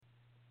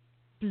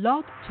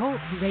Blog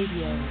Talk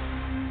Radio.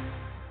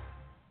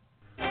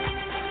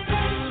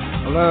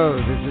 Hello,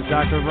 this is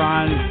Dr.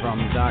 Ron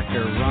from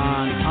Dr.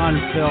 Ron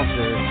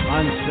Unfiltered,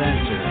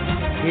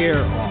 Uncensored,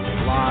 here on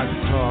Blog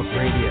Talk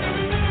Radio.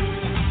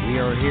 We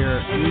are here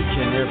each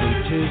and every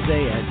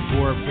Tuesday at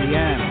 4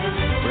 p.m.,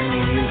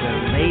 bringing you the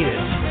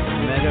latest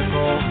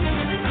medical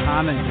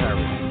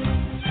commentary.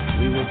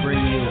 We will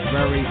bring you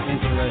very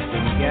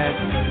interesting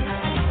guests.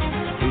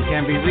 You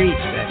can be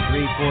reached at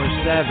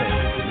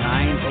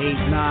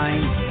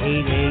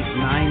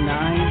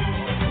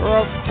 347-989-8899,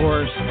 or of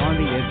course on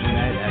the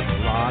internet at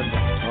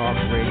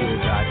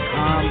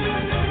blogtalkradio.com.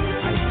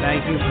 I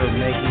thank you for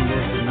making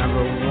this the number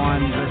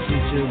one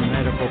listened to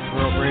medical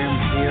program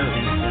here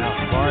in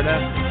South Florida,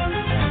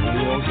 and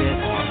we will get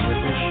on with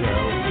the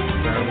show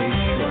very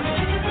shortly.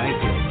 Thank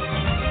you.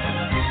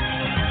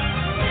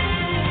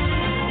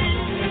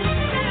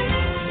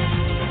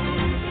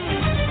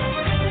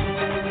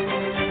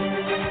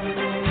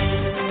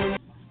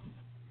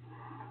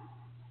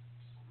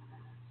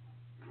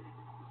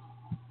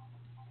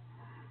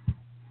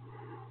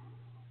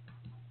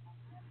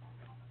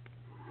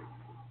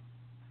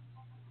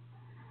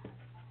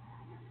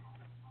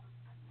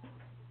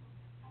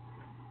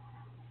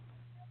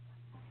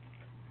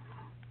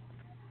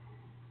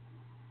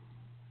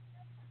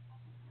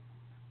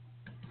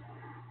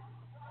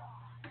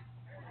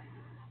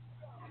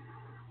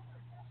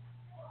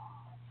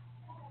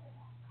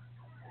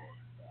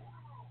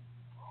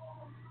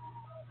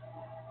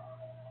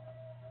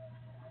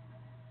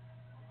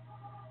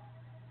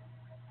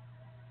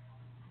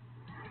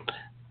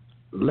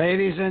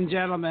 Ladies and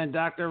gentlemen,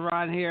 Dr.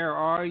 Ron here.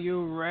 Are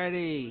you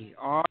ready?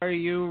 Are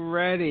you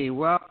ready?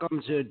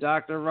 Welcome to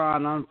Dr.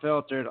 Ron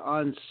Unfiltered,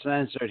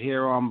 Uncensored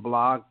here on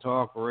Blog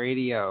Talk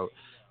Radio.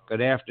 Good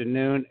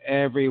afternoon,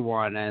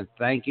 everyone, and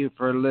thank you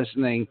for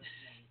listening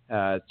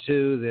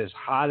to this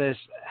hottest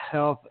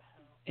health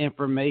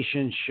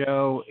information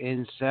show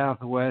in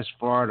Southwest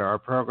Florida. Our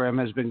program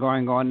has been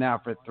going on now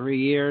for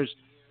 3 years,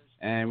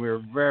 and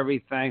we're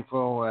very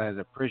thankful and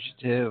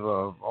appreciative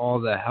of all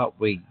the help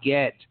we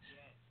get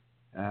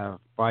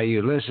by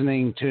you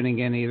listening, tuning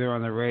in either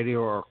on the radio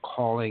or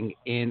calling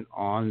in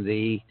on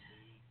the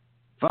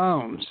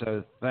phone.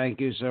 So thank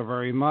you so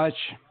very much.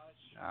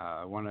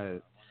 I want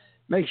to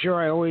make sure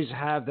I always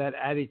have that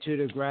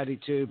attitude of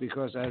gratitude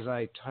because, as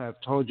I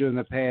have told you in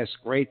the past,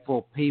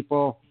 grateful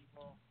people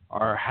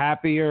are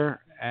happier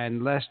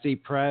and less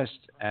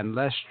depressed and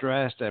less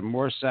stressed and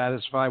more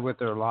satisfied with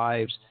their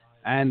lives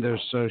and their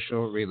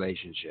social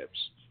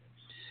relationships.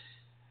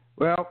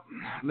 Well,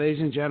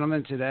 ladies and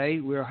gentlemen, today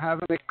we'll have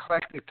an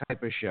eclectic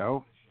type of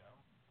show.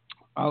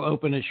 I'll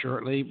open it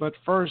shortly, but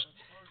first,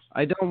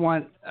 I don't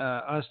want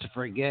us to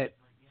forget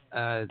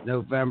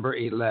November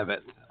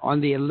 11th.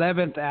 On the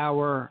 11th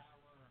hour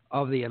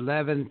of the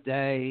 11th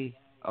day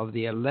of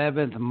the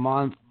 11th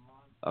month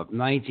of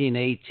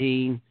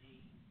 1918,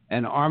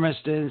 an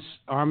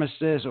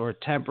armistice or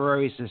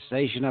temporary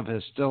cessation of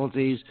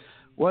hostilities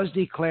was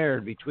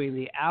declared between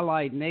the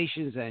Allied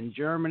nations and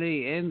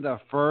Germany in the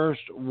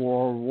First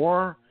World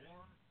War,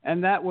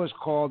 and that was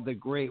called the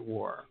Great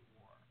War.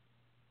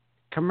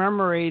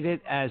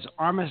 Commemorated as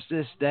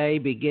Armistice Day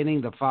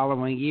beginning the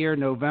following year,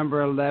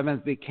 November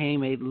 11th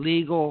became a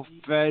legal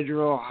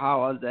federal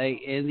holiday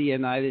in the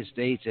United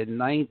States in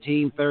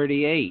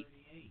 1938.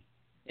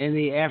 In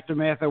the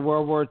aftermath of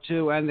World War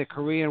II and the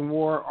Korean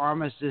War,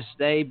 Armistice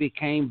Day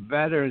became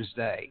Veterans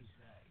Day,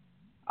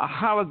 a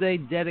holiday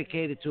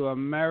dedicated to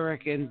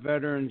American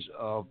veterans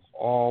of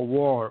all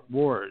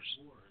wars.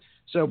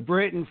 So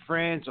Britain,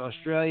 France,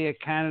 Australia,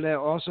 Canada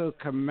also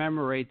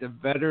commemorate the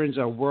veterans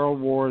of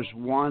World Wars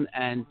I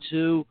and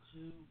II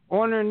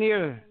on or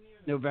near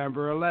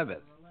November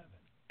 11th.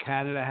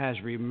 Canada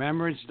has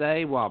Remembrance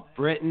Day, while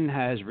Britain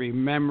has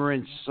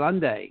Remembrance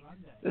Sunday,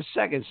 the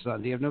second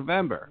Sunday of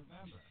November.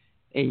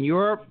 In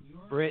Europe,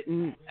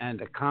 Britain, and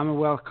the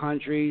Commonwealth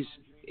countries,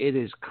 it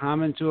is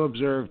common to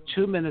observe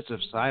 2 minutes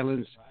of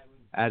silence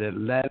at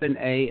 11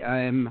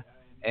 a.m.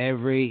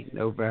 every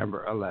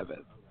November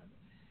 11th.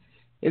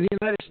 In the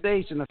United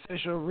States, an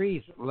official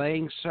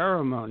wreath-laying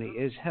ceremony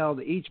is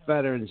held each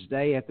Veterans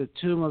Day at the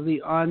Tomb of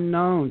the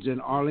Unknowns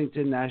in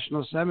Arlington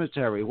National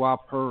Cemetery, while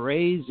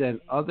parades and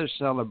other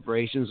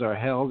celebrations are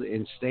held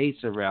in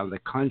states around the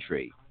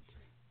country.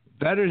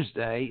 Veterans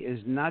Day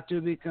is not to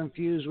be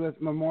confused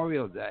with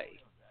Memorial Day.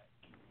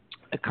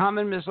 A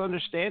common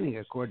misunderstanding,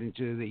 according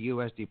to the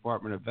U.S.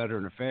 Department of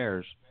Veteran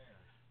Affairs.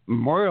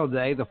 Memorial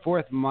Day, the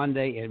fourth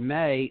Monday in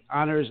May,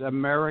 honors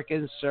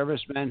American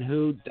servicemen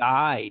who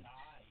died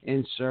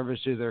in service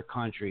to their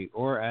country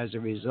or as a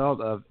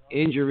result of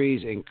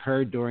injuries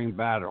incurred during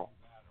battle,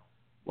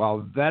 while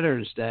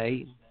Veterans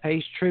Day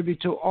pays tribute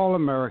to all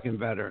American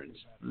veterans,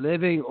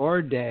 living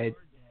or dead,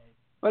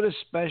 but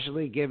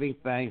especially giving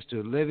thanks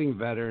to living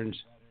veterans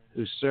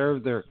who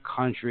served their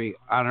country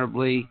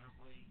honorably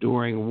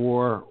during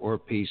war or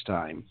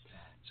peacetime.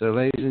 So,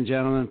 ladies and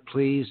gentlemen,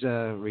 please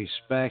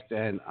respect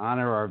and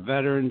honor our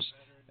veterans.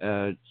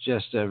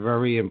 Just a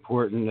very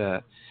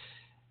important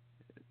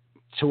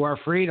to our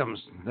freedoms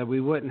that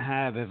we wouldn't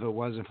have if it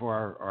wasn't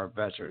for our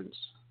veterans.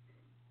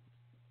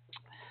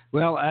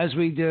 Well, as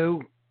we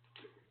do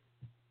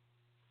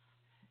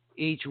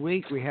each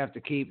week, we have to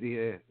keep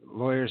the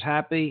lawyers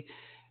happy.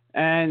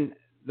 And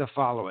the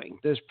following: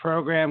 this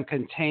program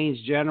contains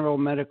general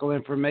medical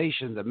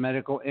information. The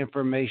medical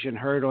information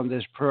heard on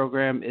this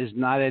program is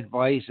not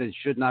advice and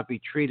should not be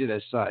treated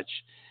as such.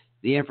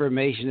 The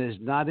information is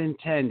not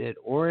intended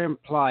or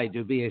implied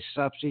to be a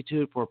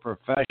substitute for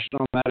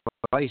professional medical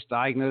advice,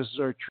 diagnosis,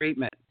 or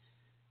treatment.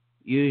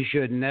 You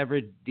should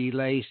never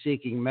delay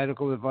seeking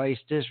medical advice,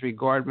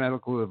 disregard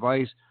medical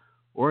advice,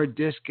 or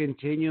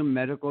discontinue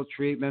medical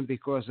treatment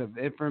because of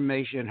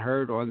information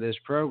heard on this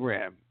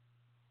program.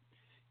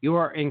 You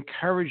are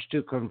encouraged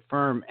to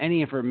confirm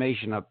any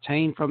information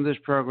obtained from this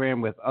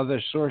program with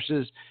other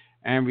sources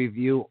and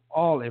review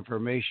all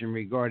information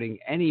regarding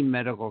any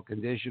medical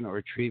condition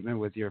or treatment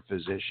with your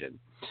physician.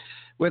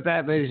 With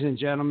that, ladies and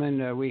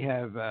gentlemen, we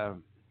have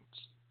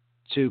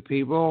two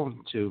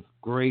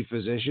great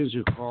physicians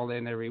who call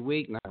in every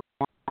week. Number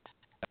one,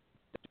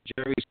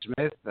 Jerry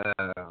Smith,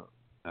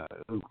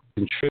 who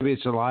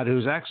contributes a lot,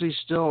 who's actually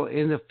still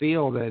in the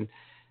field and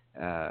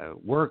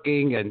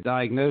working and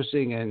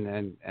diagnosing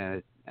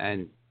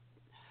and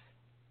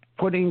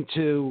putting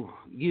to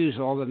use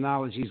all the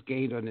knowledge he's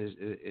gained in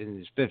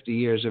his 50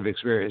 years of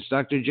experience.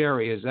 Dr.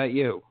 Jerry, is that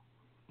you?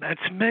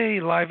 That's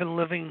me, live and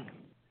living.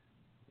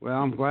 Well,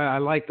 I'm glad. I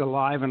like the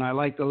live and I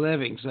like the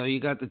living, so you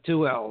got the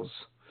two L's.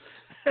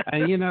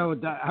 And, you know,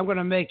 I'm going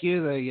to make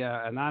you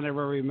an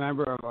honorary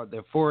member of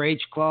the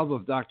 4-H Club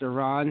of Dr.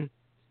 Ron.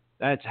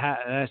 That's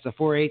the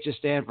 4-H's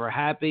stand for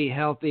happy,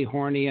 healthy,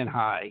 horny, and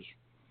high.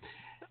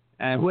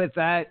 And with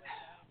that,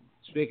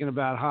 speaking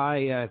about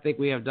high, I think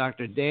we have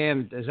Dr.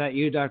 Dan. Is that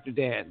you, Dr.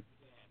 Dan?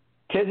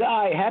 Tis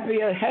I.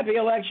 Happy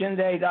election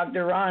day,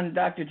 Dr. Ron,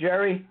 Dr.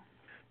 Jerry.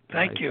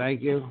 Thank you.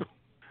 Thank you.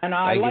 And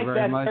I like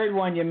that much. third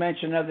one you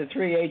mentioned of the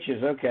 3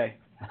 H's. Okay.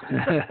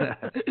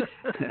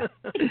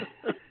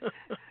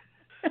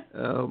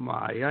 Oh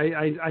my!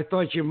 I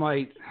thought you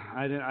might.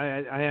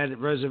 I had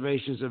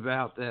reservations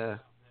about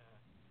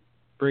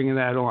bringing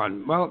that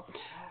on. Well,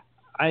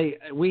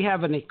 we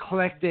have an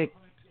eclectic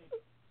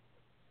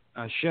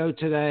show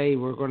today.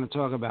 We're going to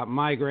talk about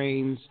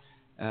migraines.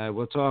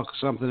 We'll talk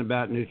something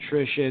about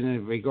nutrition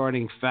and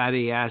regarding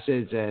fatty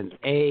acids and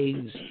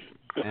eggs.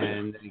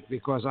 And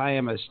because I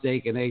am a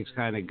steak and eggs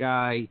kind of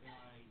guy,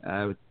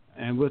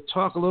 and we'll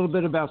talk a little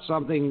bit about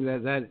something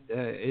that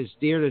is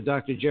dear to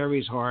Dr.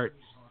 Jerry's heart,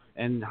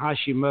 and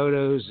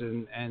Hashimoto's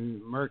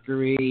and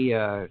mercury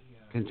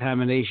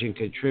contamination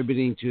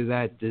contributing to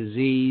that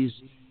disease.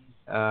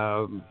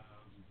 And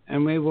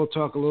maybe we'll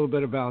talk a little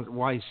bit about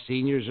why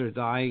seniors are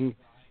dying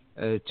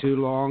too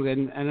long.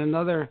 And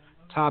another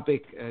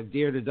topic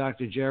dear to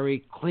Dr.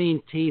 Jerry: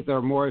 clean teeth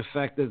are more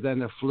effective than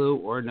the flu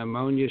or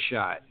pneumonia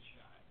shot.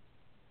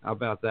 How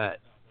about that?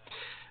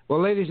 Well,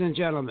 ladies and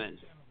gentlemen,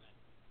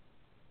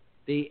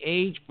 the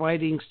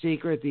age-fighting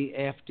secret the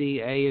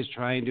FDA is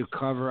trying to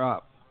cover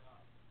up.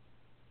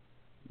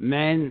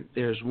 Men,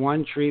 there's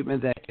one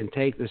treatment that can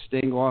take the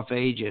sting off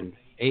aging.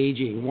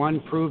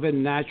 One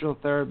proven natural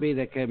therapy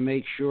that can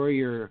make sure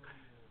you're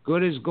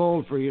good as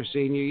gold for your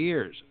senior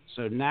years.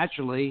 So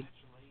naturally,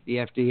 the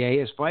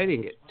FDA is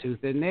fighting it tooth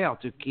and nail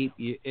to keep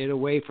it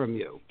away from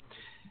you.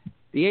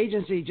 The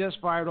agency just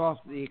fired off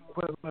the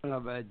equivalent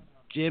of a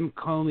Jim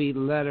Comey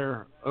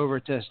letter over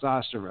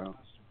testosterone,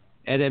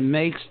 and it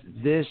makes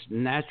this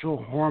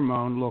natural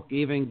hormone look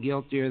even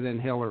guiltier than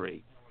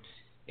Hillary.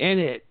 In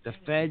it, the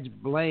feds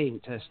blame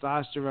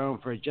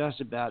testosterone for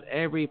just about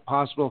every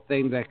possible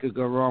thing that could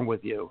go wrong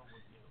with you.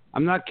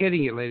 I'm not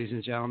kidding you, ladies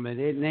and gentlemen.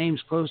 It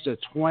names close to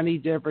 20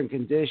 different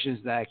conditions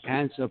that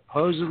can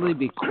supposedly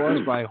be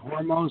caused by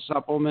hormone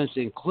supplements,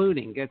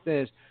 including, get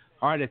this,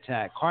 heart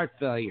attack, heart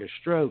failure,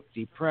 stroke,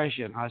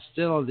 depression,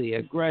 hostility,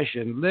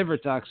 aggression, liver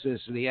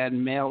toxicity,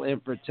 and male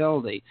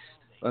infertility.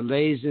 But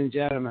ladies and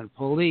gentlemen,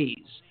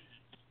 please,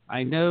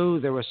 I know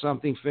there was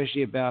something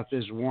fishy about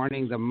this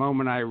warning the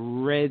moment I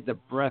read the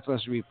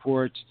breathless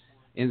reports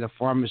in the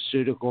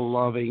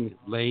pharmaceutical-loving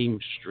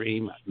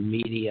lamestream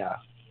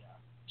media.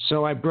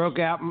 So I broke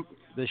out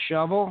the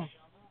shovel,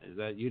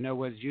 that you know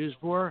what it's used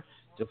for,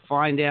 to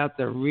find out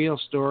the real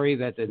story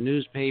that the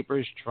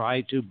newspapers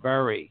tried to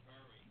bury.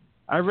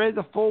 I read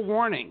the full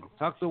warning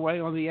tucked away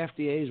on the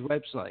FDA's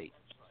website.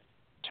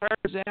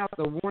 Turns out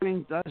the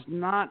warning does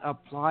not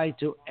apply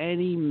to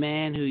any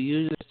man who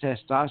uses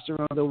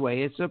testosterone the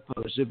way it's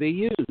supposed to be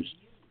used.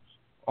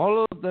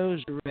 All of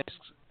those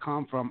risks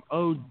come from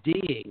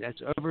ODing,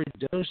 that's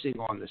overdosing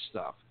on the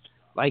stuff,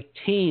 like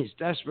teens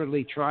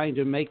desperately trying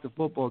to make the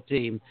football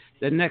team,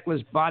 the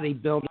necklace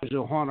bodybuilders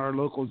who haunt our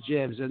local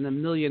gyms, and the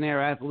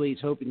millionaire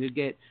athletes hoping to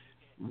get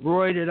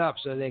roided up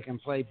so they can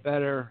play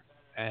better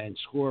and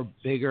score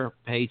bigger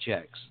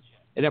paychecks.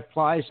 It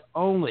applies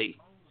only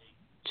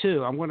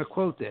to, I'm going to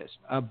quote this,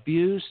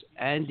 abuse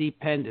and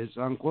dependence,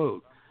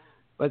 unquote.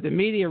 But the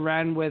media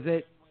ran with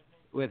it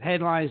with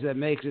headlines that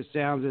makes it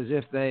sound as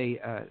if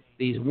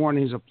these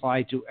warnings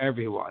apply to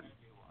everyone.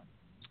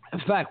 In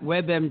fact,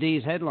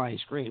 WebMD's headline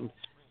screamed,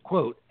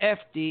 quote,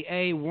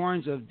 FDA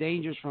warns of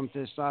dangers from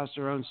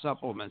testosterone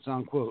supplements,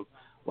 unquote,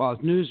 while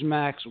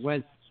Newsmax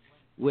went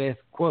with,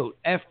 quote,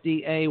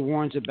 FDA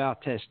warns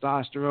about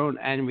testosterone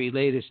and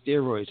related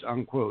steroids,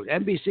 unquote.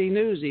 NBC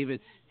News even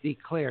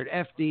declared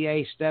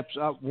FDA steps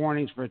up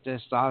warnings for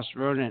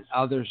testosterone and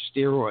other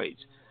steroids.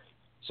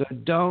 So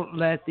don't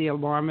let the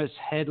alarmist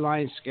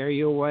headlines scare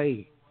you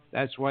away.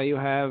 That's why you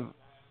have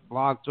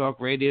Blog Talk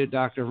Radio,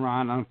 Dr.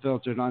 Ron,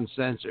 Unfiltered,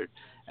 Uncensored.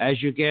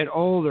 As you get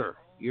older,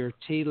 your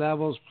T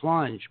levels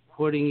plunge,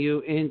 putting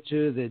you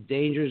into the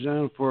danger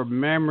zone for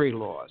memory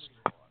loss,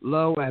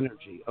 low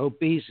energy,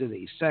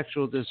 obesity,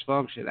 sexual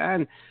dysfunction,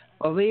 and,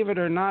 believe it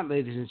or not,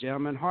 ladies and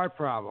gentlemen, heart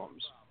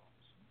problems.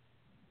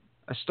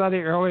 A study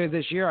earlier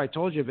this year I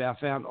told you about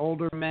found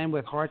older men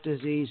with heart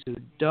disease who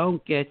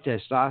don't get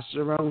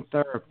testosterone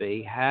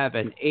therapy have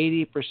an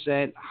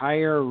 80%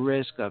 higher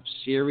risk of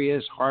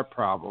serious heart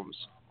problems.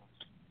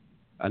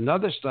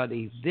 Another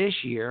study this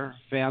year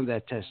found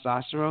that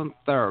testosterone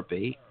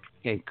therapy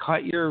can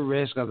cut your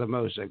risk of the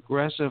most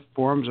aggressive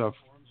forms of,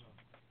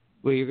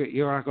 well,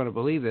 you're not going to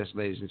believe this,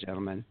 ladies and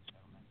gentlemen,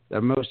 the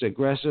most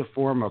aggressive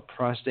form of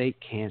prostate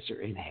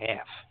cancer in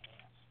half.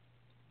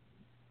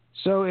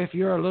 So if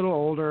you're a little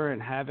older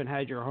and haven't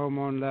had your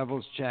hormone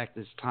levels checked,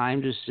 it's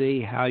time to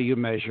see how you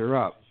measure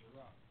up.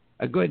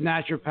 A good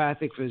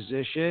naturopathic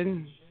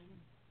physician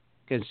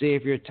can see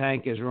if your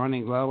tank is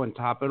running low and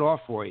top it off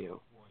for you.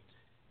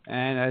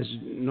 And as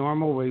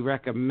normal, we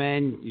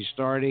recommend you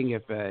starting,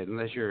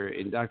 unless you're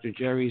in Dr.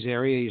 Jerry's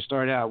area, you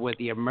start out with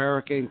the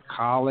American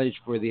College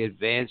for the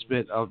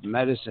Advancement of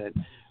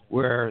Medicine,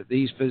 where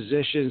these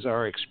physicians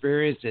are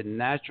experienced in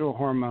natural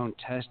hormone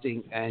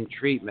testing and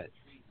treatment.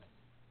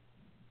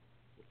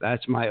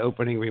 That's my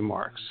opening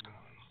remarks.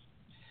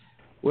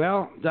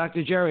 Well,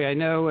 Dr. Jerry, I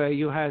know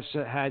you have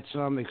had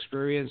some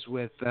experience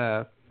with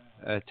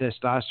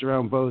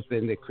testosterone, both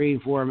in the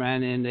cream form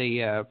and in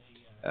the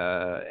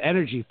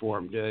energy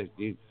form. Do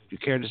you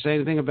care to say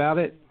anything about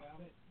it?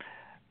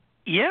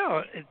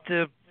 Yeah,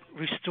 it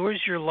restores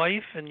your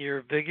life and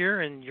your vigor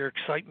and your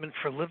excitement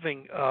for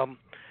living.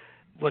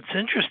 What's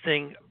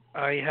interesting,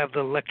 I have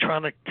the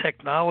electronic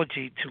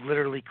technology to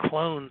literally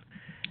clone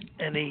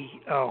any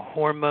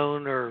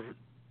hormone or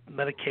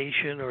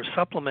medication or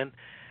supplement,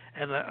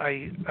 and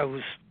I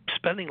was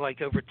spending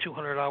like over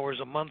 200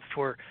 hours a month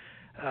for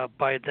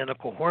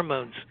bioidentical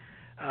hormones,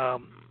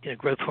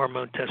 growth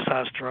hormone,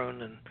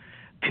 testosterone, and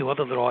a few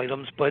other little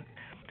items. But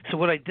so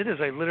what I did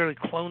is I literally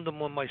cloned them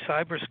on my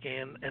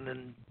CyberScan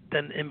and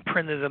then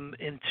imprinted them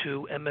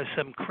into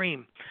MSM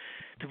cream.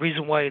 The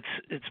reason why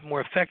it's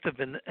more effective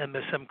in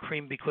MSM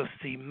cream because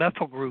the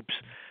methyl groups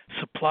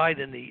supplied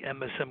in the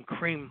MSM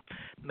cream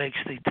makes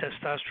the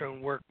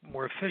testosterone work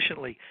more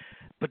efficiently.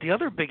 But the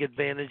other big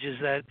advantage is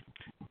that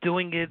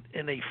doing it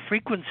in a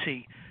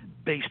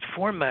frequency-based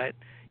format,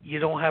 you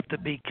don't have to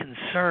be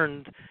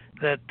concerned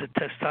that the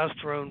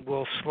testosterone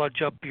will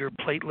sludge up your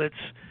platelets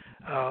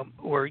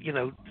or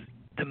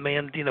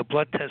demand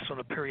blood tests on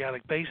a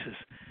periodic basis.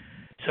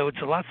 So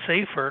it's a lot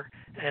safer.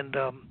 And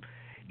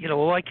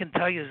all I can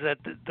tell you is that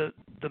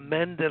the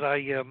men that I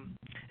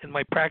in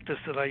my practice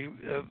that I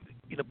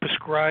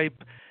prescribe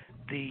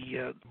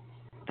the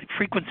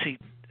frequency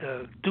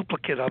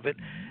duplicate of it,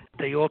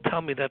 they all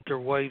tell me that their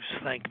wives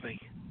thank me.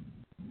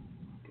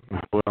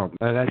 Well,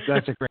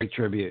 that's a great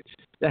tribute.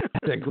 That's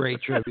a great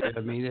tribute.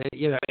 I mean,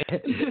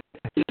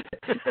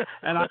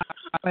 and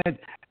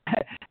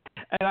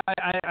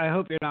I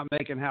hope you're not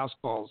making house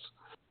calls.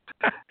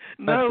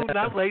 No,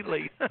 not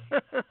lately.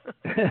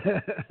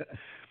 Dr.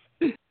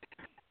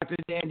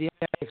 Dan, do you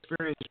have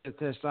experience with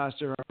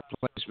testosterone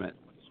replacement?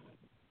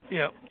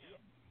 Yeah.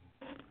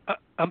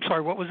 I'm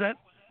sorry, what was that?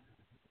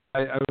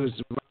 I was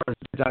wondering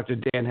if Dr.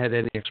 Dan had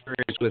any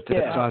experience with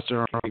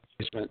testosterone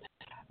replacement.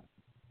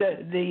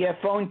 The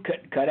phone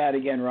cut out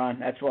again, Ron.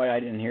 That's why I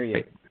didn't hear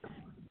you.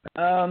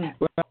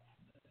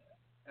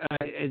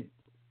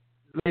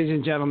 Ladies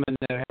and gentlemen,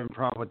 I'm having a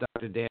problem with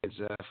Dr. Dan's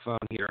phone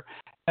here.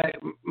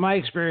 My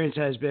experience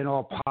has been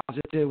all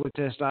positive with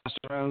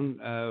testosterone.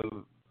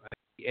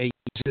 It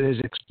is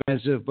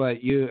expensive,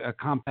 but a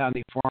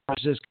compounding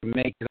pharmacist can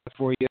make it up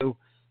for you.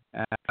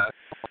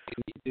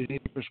 You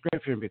need a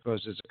prescription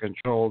because it's a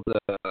controlled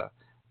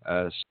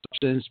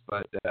substance,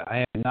 but I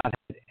have not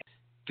had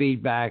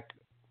feedback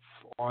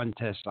on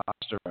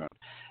testosterone.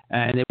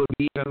 And it would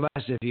be even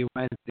less if you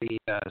went the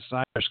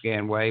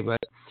CyberScan way, but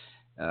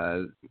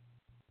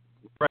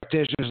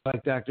practitioners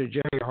like Dr.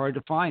 Jerry are hard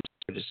to find,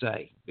 so to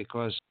say,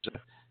 because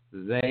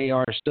they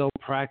are still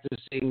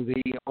practicing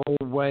the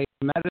old way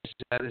of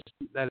medicine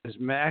that is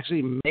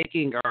actually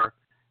making our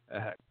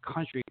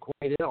country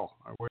quite ill.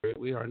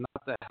 We are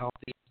not the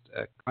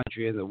healthiest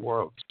country in the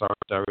world,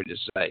 sorry to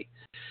say.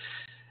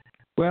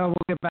 Well,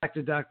 we'll get back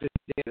to Dr.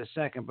 Dan in a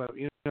second, but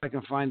I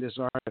can find this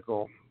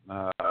article.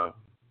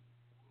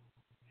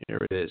 Here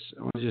it is.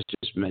 I want to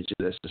just mention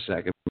this a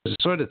second because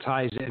it sort of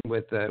ties in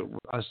with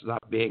us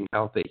not being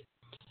healthy.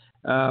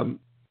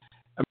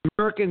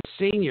 American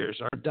seniors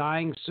are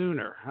dying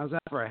sooner. How's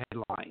that for a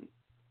headline?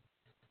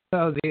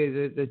 So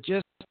the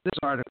gist of this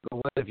article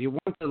was, if you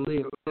want to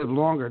live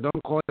longer,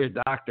 don't call your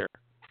doctor.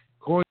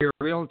 Call your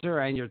realtor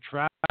and your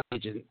travel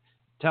agent.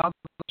 Tell them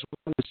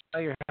to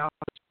sell your house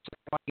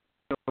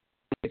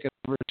take it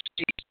overseas.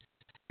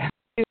 And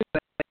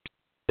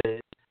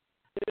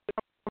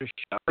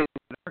showing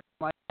that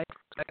life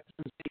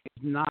expectancy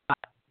is not.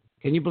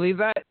 Can you believe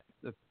that?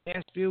 The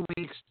past few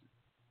weeks,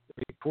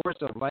 the reports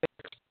of life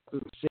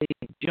expectancy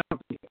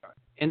jumping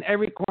in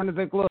every corner of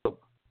the globe.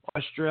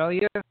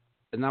 Australia,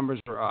 the numbers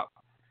are up.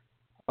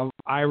 Of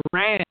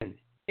Iran,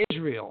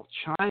 Israel,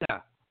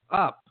 China,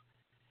 up.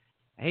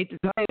 I hate to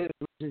tell you this,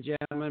 ladies and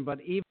gentlemen,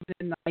 but even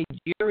in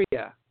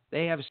Nigeria,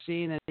 they have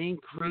seen an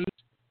increased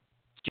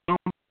jump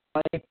in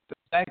life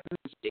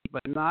expectancy,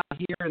 but not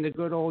here in the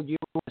good old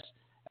U.S.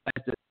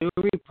 As the new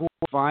report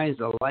finds,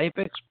 the life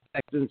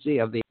expectancy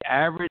of the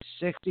average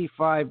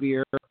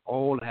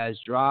 65-year-old has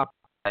dropped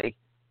by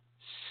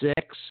 6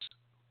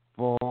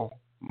 full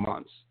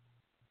months.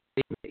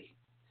 There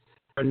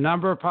are a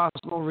number of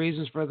possible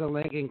reasons for the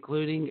link,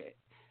 including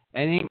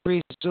an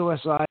increase in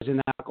suicides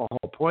and alcohol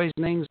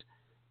poisonings,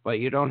 but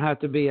you don't have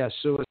to be a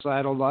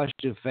suicidal lush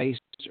to face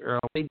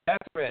early death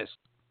risk,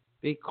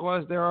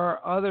 because there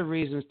are other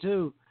reasons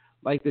too,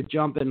 like the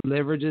jump in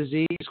liver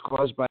disease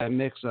caused by a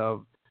mix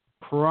of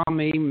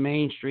crummy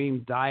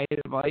mainstream diet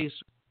advice,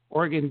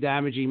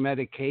 organ-damaging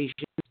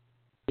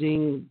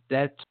medications,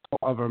 death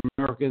of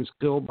Americans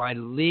killed by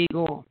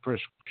legal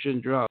prescription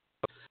drugs.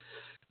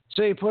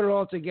 So you put it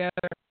all together,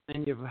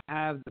 and you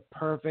have the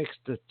perfect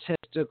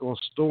statistical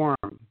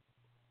storm.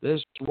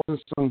 This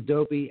wasn't some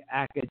dopey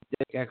academic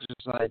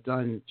exercise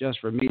done just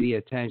for media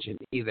attention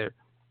either.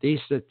 These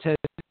statistics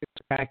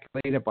are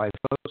calculated by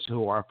folks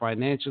who are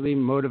financially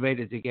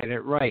motivated to get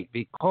it right,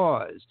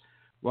 because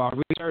while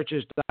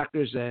researchers,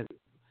 doctors, and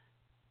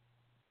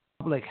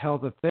public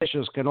health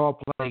officials can all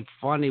play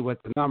funny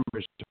with the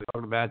numbers, we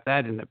talked about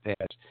that in the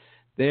past,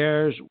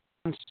 there's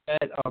one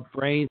set of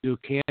brains who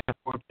can't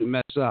afford to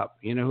mess up.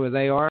 You know who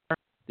they are?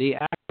 The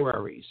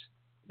actuaries.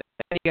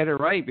 They get it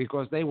right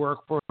because they work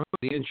for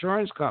the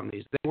insurance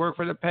companies. They work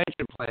for the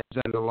pension plans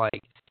and the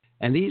like.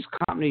 And these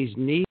companies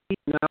need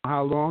to know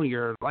how long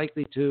you're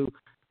likely to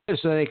live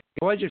so they can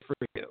budget for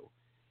you.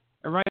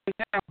 And right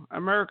now,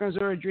 Americans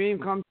are a dream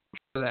come true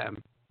for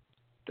them.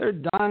 They're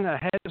done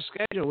ahead of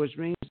schedule, which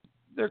means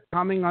they're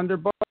coming under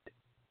budget.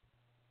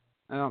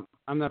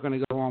 I'm not going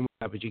to go on with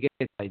that, but you get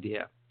the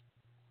idea.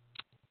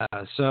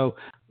 So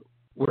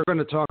we're going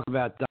to talk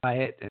about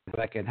diet and if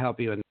I can help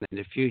you in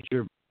the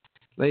future.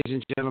 Ladies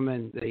and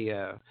gentlemen,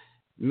 the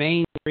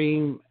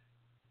mainstream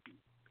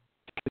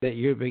that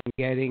you've been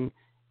getting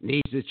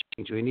needs to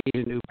change. We need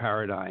a new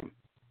paradigm.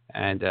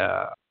 And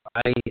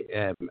I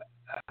am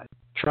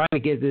trying to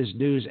get this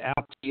news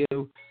out to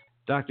you.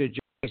 Dr.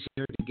 Jerry's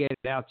here to get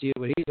it out to you,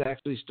 but he's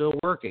actually still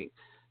working.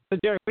 So,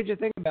 Jerry, what did you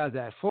think about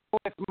that? 4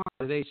 months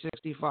at age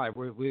 65,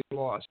 we've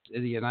lost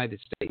in the United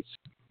States.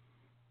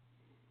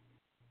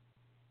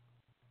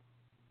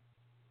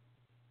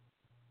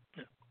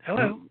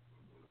 Hello.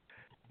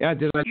 Yeah,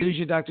 did I lose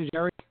you, Dr.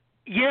 Jerry?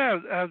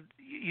 Yeah,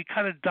 you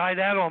kind of died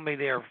out on me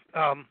there.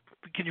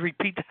 Can you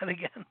repeat that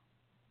again?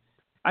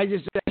 I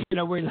just said,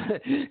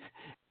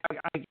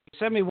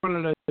 send me one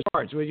of those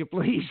charts, would you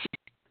please?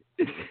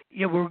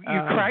 Yeah,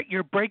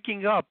 you're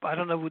breaking up. I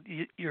don't know.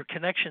 Your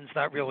connection's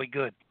not really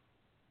good.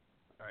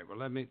 All right. Well,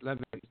 let me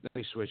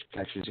switch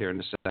connections here in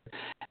a second.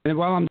 And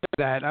while I'm doing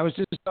that, I was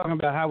just talking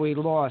about how we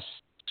lost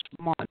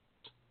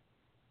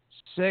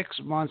 6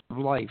 months of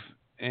life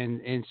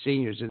in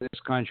seniors in this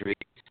country,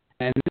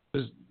 and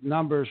this was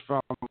numbers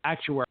from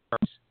actuaries,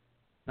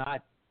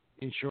 not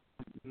insurance,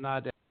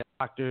 not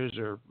doctors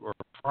or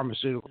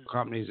pharmaceutical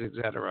companies,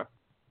 etc.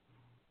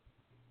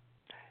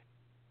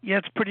 Yeah,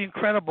 it's pretty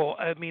incredible.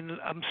 I mean,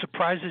 I'm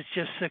surprised it's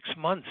just 6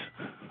 months.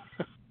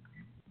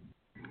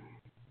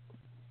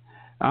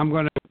 I'm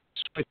going to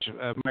switch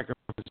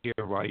microphones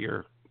here while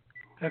you're...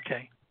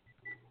 Okay.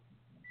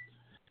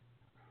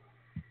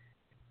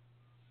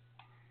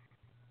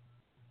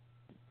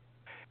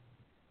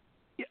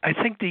 I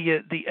think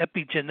the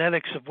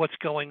epigenetics of what's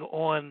going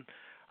on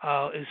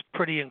is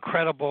pretty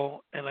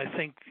incredible, and I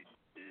think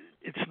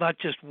it's not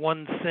just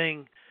one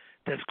thing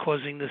that's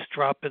causing this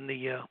drop in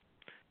the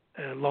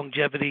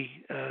longevity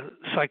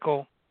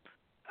cycle.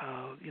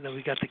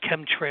 We got the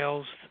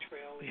chemtrails,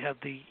 we have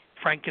the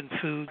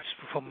Frankenfoods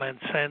from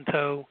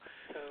Monsanto,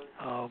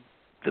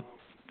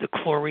 the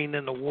chlorine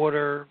in the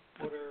water,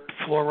 the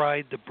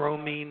fluoride, the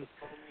bromine,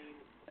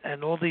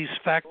 and all these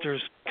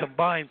factors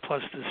combined,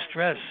 plus the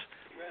stress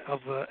of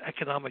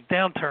economic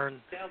downturn,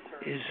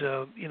 is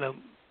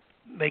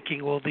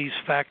making all these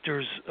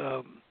factors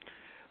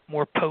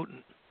more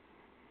potent.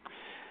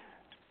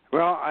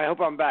 Well, I hope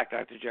I'm back,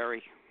 Dr.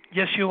 Jerry.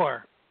 Yes, you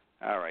are.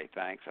 All right,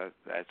 thanks.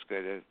 That's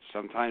good.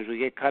 Sometimes we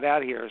get cut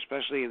out here,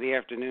 especially in the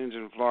afternoons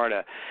in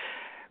Florida.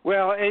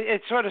 Well,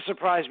 it sort of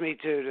surprised me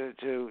to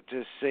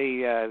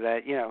see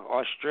that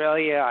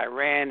Australia,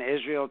 Iran,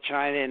 Israel,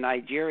 China, and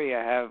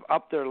Nigeria have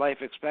upped their life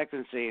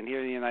expectancy, and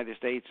here in the United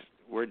States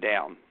we're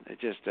down.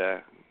 It's just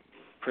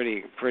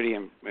pretty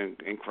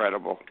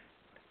incredible.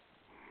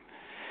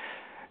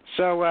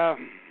 So,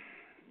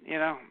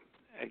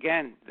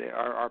 again,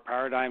 our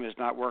paradigm is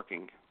not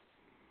working.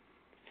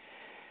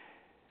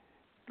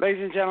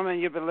 Ladies and gentlemen,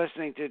 you've been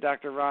listening to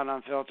Dr. Ron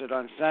Unfiltered,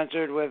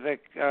 Uncensored with a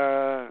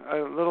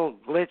little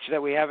glitch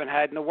that we haven't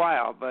had in a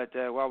while. But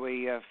while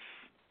we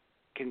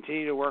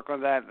continue to work on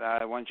that,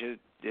 I want you,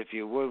 if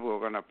you would, we're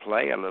going to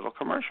play a little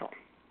commercial.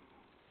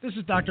 This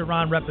is Dr.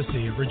 Ron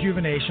Repasy of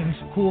Rejuvenation's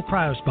Cool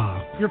Cryo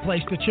Spa, your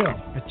place to chill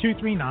at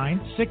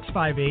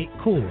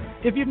 239-658-COOL.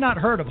 If you've not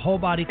heard of whole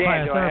body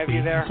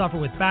cryotherapy and suffer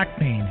with back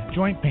pain,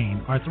 joint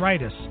pain,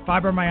 arthritis,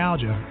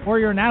 fibromyalgia, or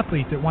you're an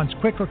athlete that wants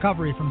quick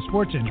recovery from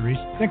sports injuries,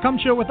 then come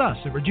chill with us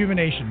at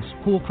Rejuvenation's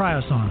Cool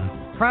Cryo Sauna.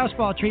 Cryo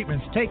Spa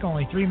treatments take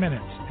only 3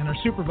 minutes and are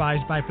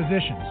supervised by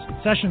physicians.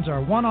 Sessions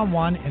are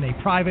one-on-one in a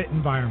private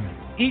environment.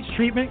 Each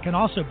treatment can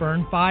also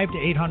burn 500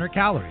 to 800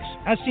 calories.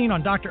 As seen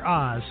on Dr.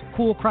 Oz,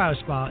 Cool Cryo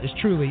Spa is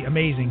truly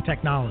amazing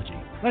technology.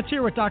 Let's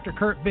hear what Dr.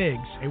 Kurt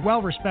Biggs, a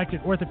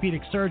well-respected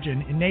orthopedic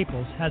surgeon in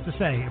Naples, has to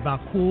say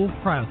about Cool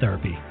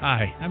Cryotherapy.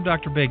 Hi, I'm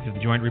Dr. Biggs at the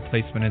Joint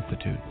Replacement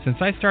Institute.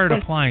 Since I started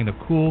applying the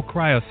Cool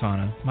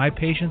Cryosauna, my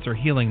patients are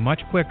healing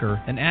much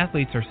quicker and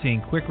athletes are seeing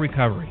quick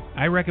recovery.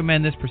 I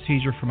recommend this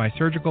procedure for my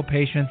surgical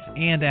patients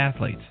and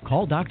athletes.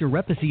 Call Dr.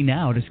 Repasy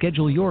now to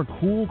schedule your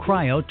Cool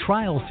Cryo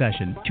trial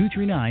session.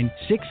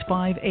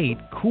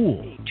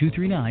 239-658-COOL.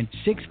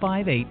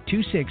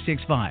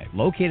 239-658-2665.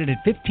 Located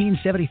at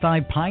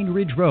 1575 Pine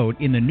Ridge Road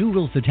in the New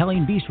Rules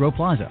Italian Bistro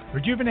Plaza.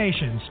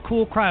 Rejuvenation's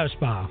Cool Cryo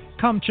Spa.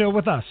 Come chill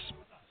with us.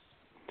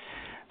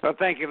 Well,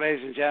 thank you,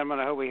 ladies and gentlemen.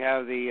 I hope we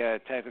have the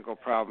technical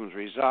problems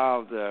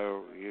resolved.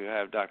 You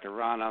have Dr.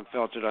 Ron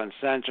Unfiltered,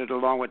 Uncensored,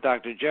 along with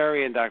Dr.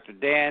 Jerry and Dr.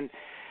 Dan.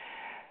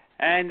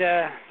 And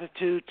the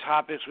two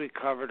topics we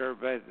covered are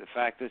the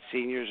fact that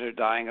seniors are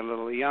dying a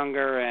little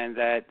younger and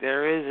that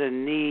there is a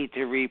need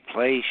to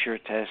replace your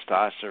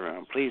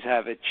testosterone. Please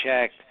have it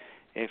checked.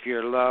 If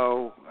you're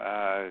low,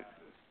 a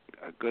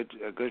good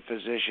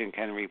physician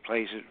can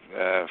replace it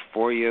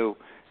for you,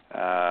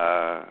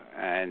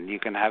 and you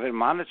can have it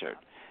monitored.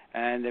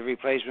 And the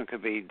replacement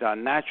could be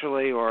done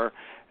naturally or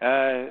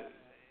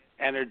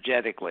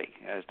energetically,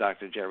 as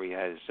Dr. Jerry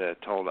has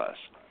told us.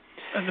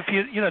 And if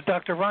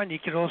Dr. Ron, you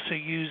could also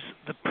use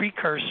the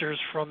precursors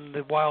from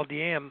the wild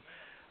yam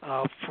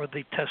for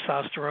the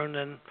testosterone.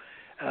 And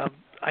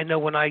I know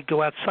when I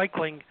go out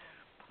cycling,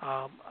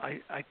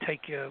 I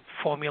take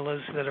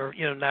formulas that are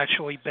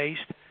naturally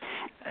based,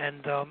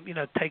 and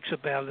it takes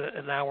about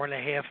an hour and a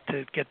half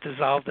to get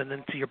dissolved and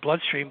into your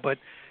bloodstream, but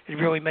it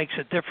really makes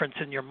a difference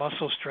in your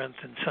muscle strength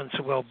and sense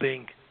of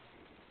well-being.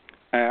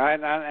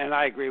 And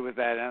I agree with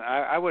that. And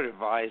I would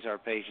advise our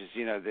patients,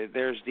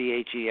 there's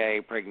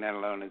DHEA,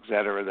 pregnenolone, et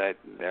cetera, that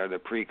they're the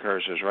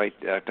precursors, right,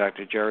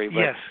 Dr. Jerry? But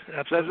yes,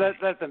 absolutely.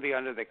 Let them be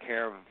under the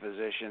care of a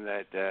physician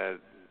that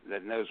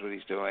knows what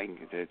he's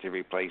doing to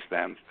replace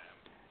them.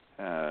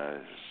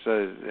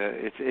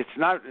 It's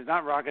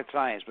not rocket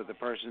science, but the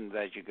person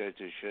that you go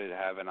to should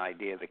have an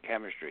idea of the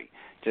chemistry.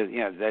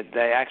 That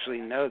they actually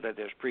know that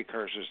there's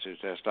precursors to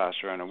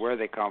testosterone and where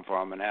they come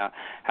from and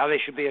how they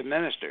should be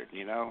administered.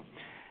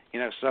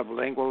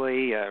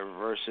 Sublingually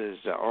versus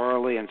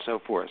orally and so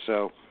forth.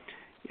 So,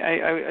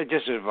 I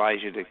just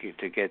advise you to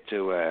get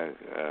to a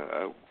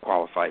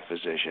qualified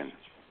physician.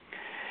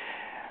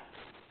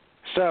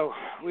 So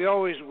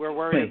we're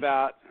worried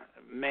about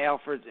male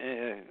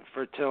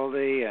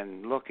fertility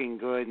and looking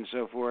good and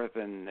so forth,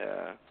 and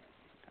I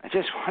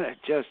just want to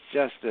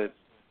just to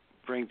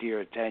bring to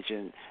your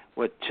attention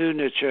what two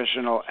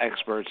nutritional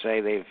experts say.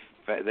 They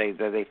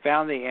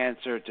found the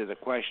answer to the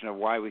question of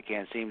why we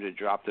can't seem to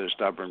drop those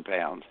stubborn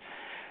pounds.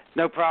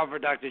 No problem for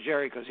Dr.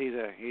 Jerry because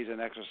he's an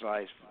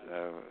exercise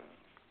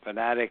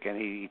fanatic and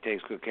he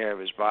takes good care of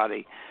his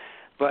body,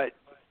 but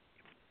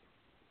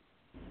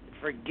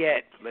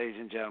forget, ladies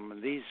and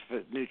gentlemen, these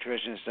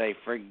nutritionists say,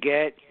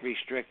 forget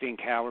restricting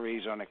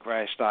calories on a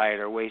crash diet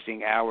or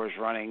wasting hours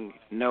running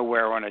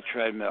nowhere on a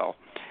treadmill.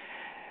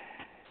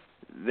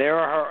 There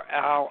are,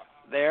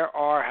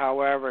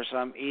 however,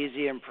 some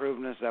easy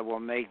improvements that will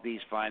make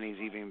these findings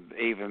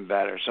even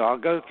better. So I'll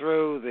go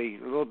through a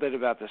little bit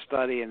about the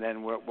study and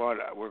then what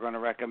we're going to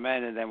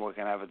recommend, and then we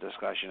can have a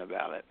discussion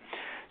about it.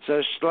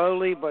 So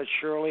slowly but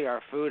surely, our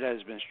food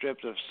has been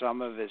stripped of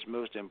some of its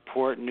most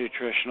important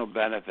nutritional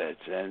benefits,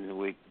 and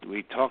we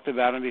talked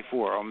about them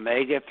before.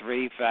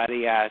 Omega-3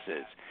 fatty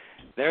acids.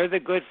 They're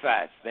the good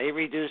fats. They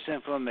reduce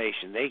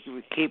inflammation. They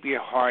keep your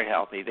heart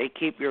healthy. They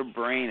keep your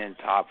brain in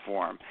top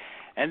form.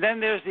 And then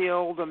there's the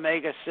old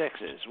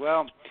omega-6s.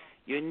 Well,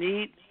 you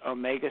need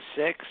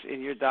omega-6 in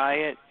your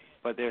diet,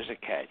 but there's a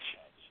catch.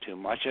 Too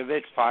much of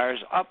it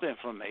fires up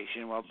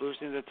inflammation while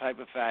boosting the type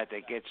of fat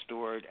that gets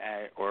stored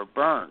or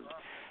burned.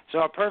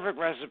 So a perfect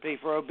recipe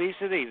for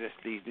obesity,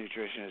 these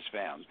nutritionists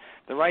found.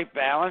 The right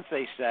balance,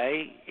 they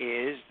say,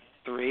 is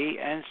 3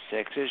 and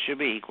 6s should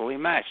be equally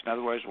matched. In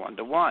other words, 1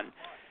 to 1,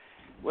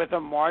 with a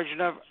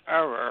margin of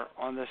error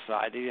on the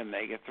side of the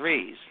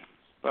omega-3s.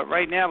 But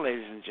right now,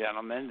 ladies and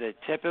gentlemen, the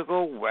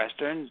typical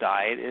Western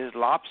diet is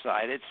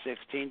lopsided,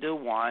 16 to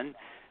 1,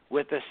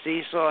 with the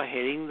seesaw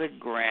hitting the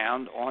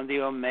ground on the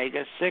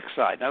omega-6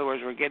 side. In other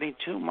words, we're getting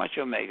too much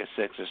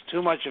omega-6s,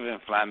 too much of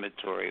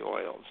inflammatory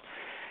oils.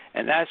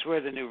 And that's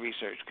where the new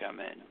research come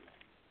in.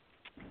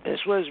 This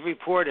was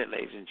reported,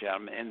 ladies and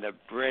gentlemen, in the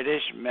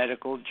British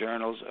Medical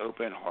Journal's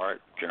Open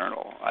Heart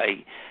Journal,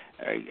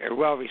 a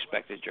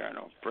well-respected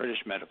journal, British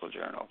Medical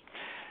Journal.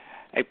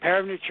 A pair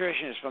of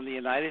nutritionists from the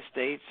United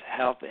States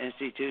Health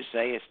Institute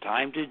say it's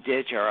time to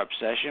ditch our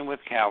obsession with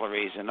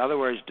calories. In other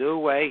words, do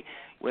away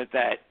with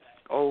that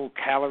old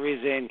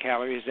calories in,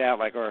 calories out,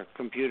 like our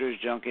computers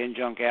junk in,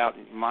 junk out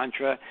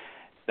mantra.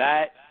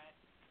 That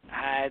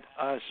had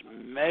us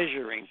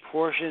measuring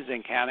portions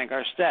and counting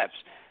our steps.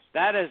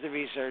 That, as the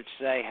research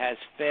say, has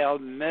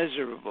failed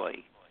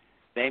miserably.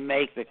 They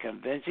make the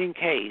convincing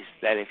case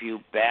that if you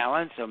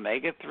balance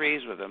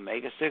omega-3s with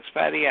omega-6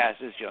 fatty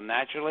acids, you'll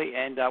naturally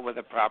end up with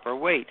a proper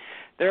weight.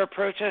 Their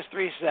approach has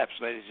 3 steps,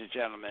 ladies and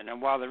gentlemen,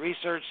 and while the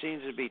research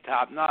seems to be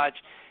top-notch,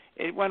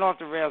 it went off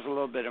the rails a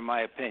little bit, in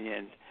my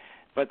opinion.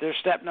 But their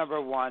step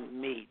number 1,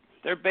 meat.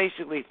 They're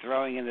basically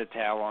throwing in the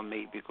towel on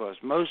meat because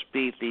most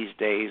beef these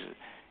days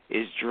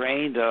is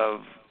drained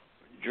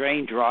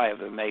dry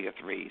of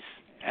omega-3s.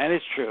 And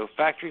it's true.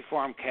 Factory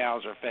farm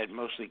cows are fed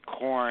mostly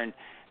corn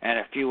and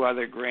a few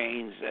other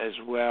grains, as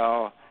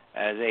well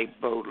as a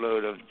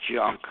boatload of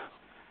junk,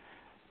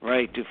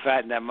 right, to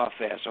fatten them up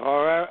fast.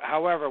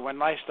 However, when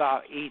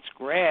livestock eats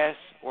grass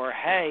or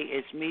hay,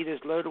 its meat is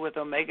loaded with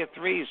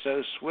omega-3s,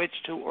 so switch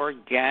to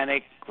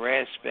organic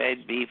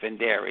grass-fed beef and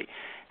dairy.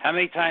 How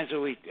many times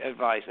do we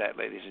advise that,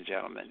 ladies and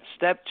gentlemen?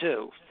 Step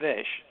 2,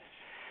 fish.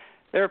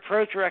 Their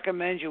approach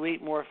recommends you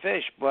eat more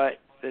fish, but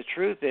the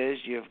truth is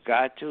you've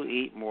got to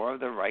eat more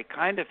of the right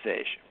kind of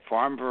fish.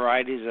 Farm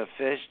varieties of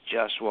fish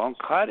just won't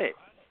cut it.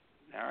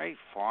 All right,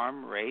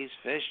 farm-raised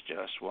fish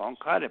just won't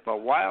cut it. But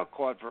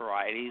wild-caught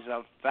varieties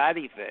of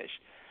fatty fish,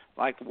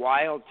 like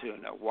wild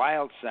tuna,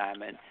 wild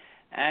salmon,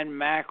 and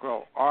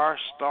mackerel, are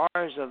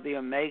stars of the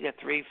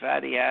omega-3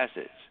 fatty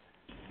acids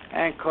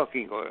and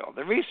cooking oil.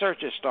 The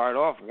researchers start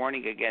off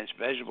warning against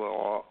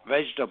vegetable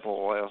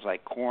oils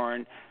like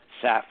corn,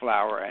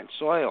 safflower, and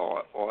soy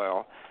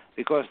oil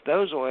because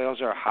those oils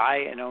are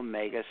high in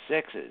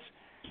omega-6s.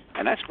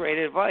 And that's great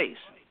advice.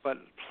 But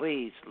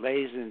please,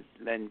 ladies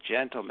and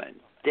gentlemen,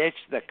 ditch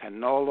the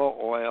canola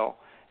oil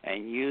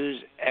and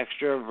use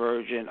extra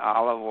virgin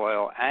olive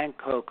oil and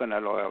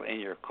coconut oil in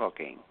your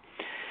cooking.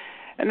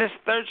 And this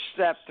third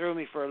step threw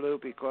me for a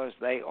loop because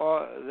they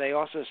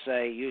also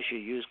say you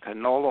should use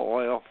canola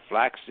oil,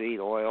 flaxseed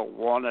oil,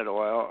 walnut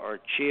oil, or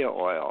chia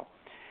oil.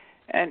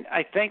 And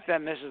I think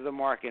that misses the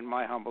mark in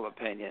my humble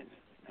opinion.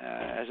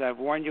 As I've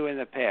warned you in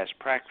the past,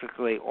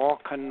 practically all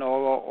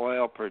canola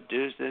oil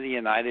produced in the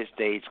United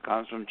States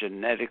comes from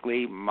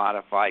genetically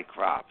modified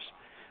crops.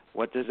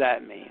 What does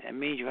that mean? It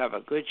means you have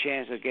a good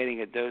chance of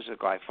getting a dose of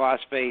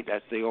glyphosate,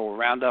 that's the old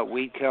Roundup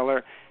weed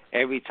killer,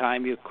 every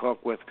time you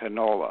cook with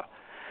canola.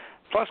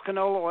 Plus,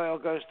 canola oil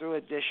goes through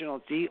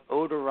additional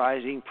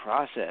deodorizing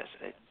process.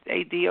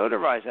 They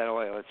deodorize that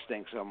oil, it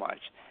stinks so much.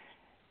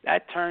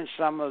 That turns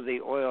some of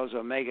the oil's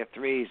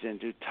omega-3s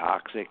into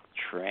toxic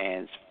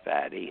trans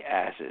fatty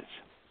acids.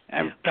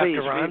 And please,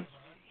 Dr. Ron?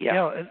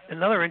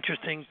 Another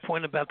interesting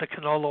point about the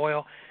canola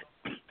oil,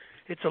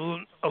 it's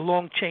a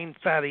long-chain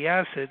fatty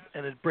acid,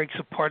 and it breaks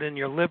apart in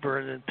your liver,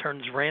 and it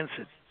turns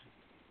rancid.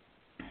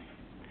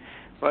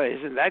 Well,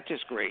 isn't that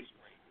just great?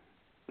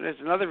 There's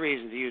another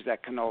reason to use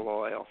that canola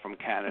oil from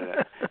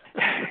Canada.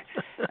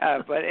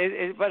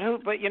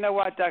 But you know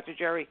what, Dr.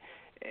 Jerry?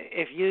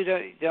 If you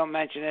don't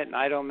mention it and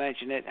I don't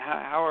mention it,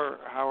 how's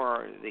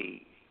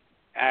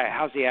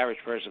the average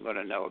person going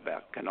to know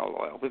about canola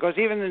oil? Because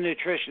even the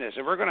nutritionist,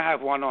 and we're going to have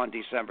one on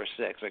December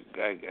 6th,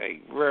 a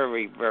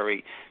very,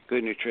 very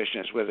good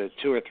nutritionist with a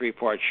 2 or 3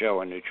 part show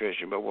on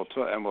nutrition. But we'll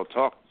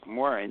talk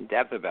more in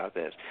depth about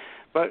this.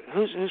 But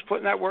who's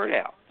putting that word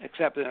out?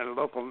 Except in a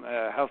local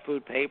health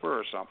food paper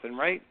or something,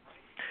 right?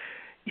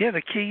 Yeah,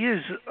 the key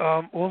is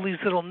all these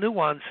little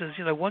nuances.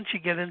 Once you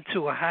get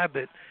into a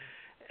habit,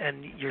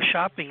 and your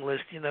shopping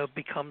list,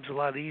 becomes a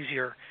lot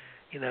easier,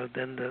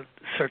 than the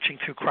searching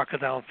through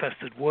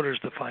crocodile-infested waters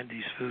to find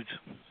these foods.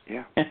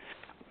 Yeah.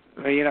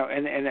 Well,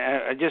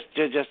 and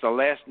just a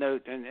last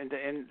note,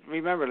 and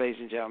remember,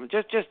 ladies and gentlemen,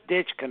 just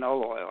ditch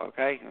canola oil,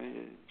 okay?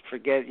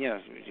 Forget,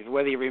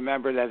 whether you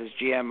remember that it's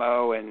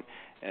GMO and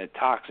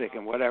toxic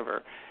and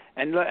whatever.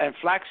 And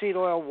flaxseed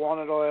oil,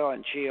 walnut oil,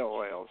 and chia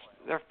oils,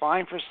 they're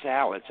fine for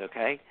salads,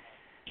 okay?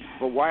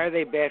 But why are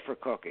they bad for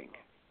cooking?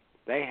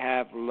 They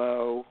have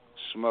low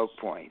smoke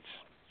points.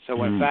 So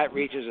when fat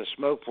reaches a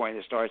smoke point,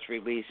 it starts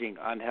releasing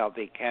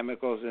unhealthy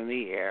chemicals in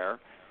the air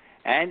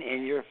and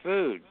in your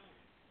food,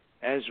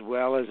 as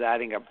well as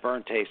adding a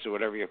burnt taste to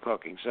whatever you're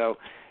cooking. So,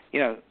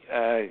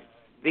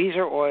 these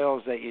are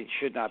oils that you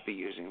should not be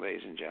using,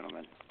 ladies and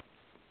gentlemen.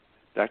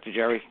 Dr.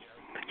 Jerry?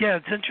 Yeah,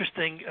 it's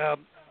interesting.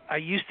 I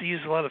used to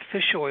use a lot of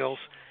fish oils,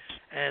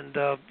 and,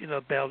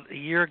 about a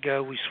year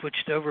ago we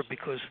switched over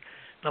because,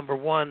 number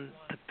one,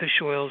 the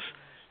fish oils,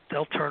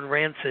 they'll turn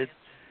rancid,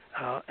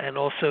 and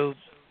also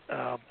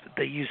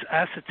they use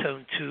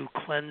acetone to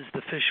cleanse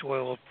the fish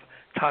oil of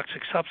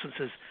toxic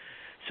substances.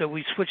 So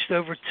we switched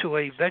over to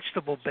a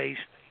vegetable-based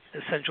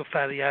essential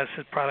fatty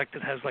acid product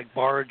that has like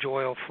borage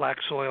oil,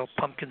 flax oil,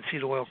 pumpkin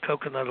seed oil,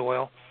 coconut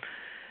oil,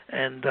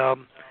 and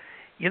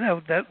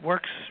that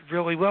works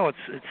really well.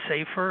 It's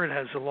safer, it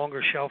has a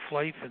longer shelf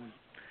life, and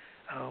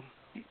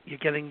you're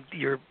getting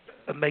your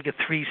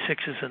omega-3,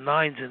 6s, and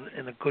 9s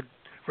in a good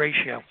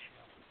ratio.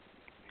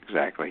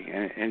 Exactly.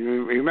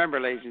 And remember,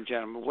 ladies and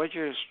gentlemen, what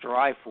you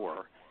strive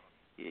for,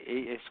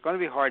 it's going to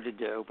be hard to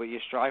do, but you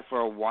strive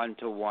for a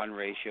 1-to-1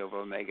 ratio of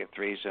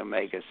omega-3s,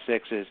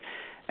 omega-6s.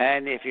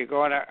 And if you're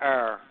going to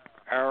err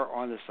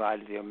on the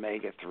side of the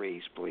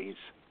omega-3s, please.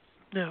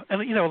 Yeah,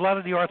 and a lot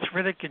of the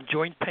arthritic and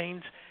joint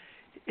pains,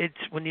 it's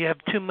when you have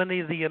too many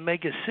of the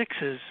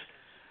omega-6s,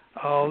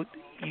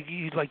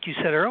 you like you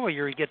said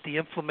earlier, you get the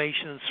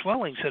inflammation and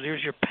swelling, so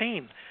there's your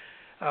pain.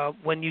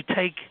 When you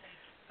take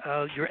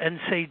your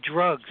NSAID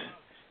drugs,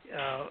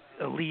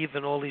 Aleve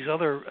and all these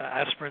other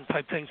aspirin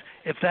type things,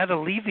 if that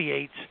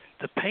alleviates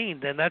the pain,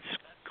 then that's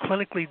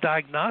clinically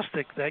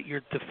diagnostic that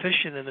you're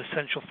deficient in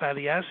essential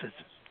fatty acids.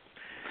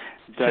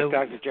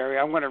 Dr. Jerry,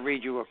 I'm going to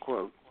read you a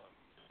quote.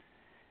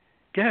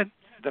 Go ahead.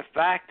 The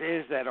fact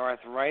is that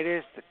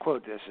arthritis, the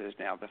quote this is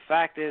now, the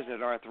fact is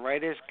that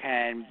arthritis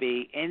can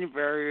be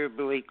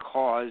invariably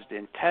caused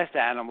in test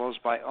animals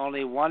by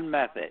only one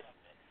method,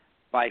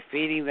 by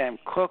feeding them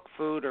cooked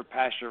food or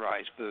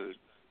pasteurized food.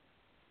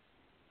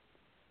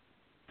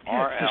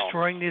 Yeah,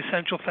 destroying the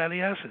essential fatty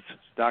acids.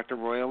 Dr.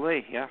 Royal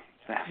Lee, yeah.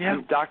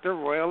 Dr.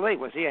 Royal Lee,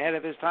 was he ahead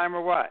of his time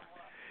or what?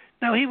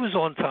 No, he was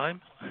on time.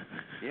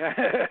 Yeah.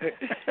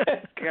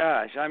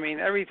 Gosh, I mean,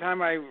 every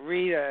time I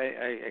read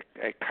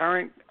a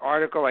current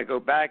article, I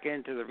go back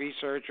into the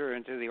researcher,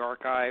 into the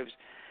archives,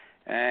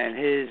 and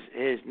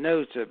his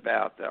notes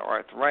about the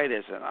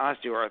arthritis and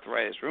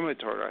osteoarthritis,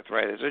 rheumatoid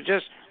arthritis are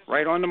just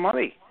right on the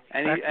money.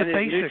 And his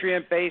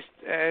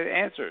nutrient-based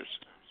answers.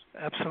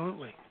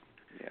 Absolutely.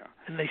 Yeah.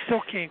 And they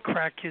still can't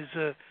crack his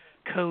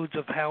codes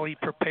of how he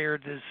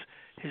prepared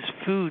his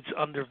foods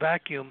under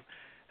vacuum.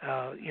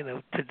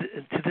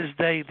 To this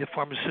day, the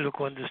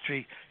pharmaceutical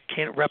industry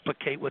can't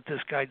replicate what this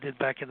guy did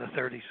back in the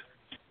 30s.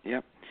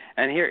 Yep.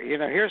 And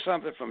here's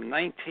something from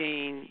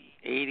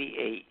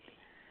 1988.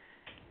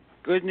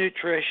 Good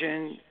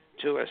nutrition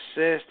to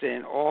assist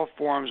in all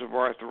forms of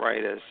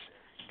arthritis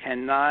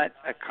cannot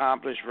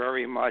accomplish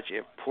very much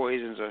if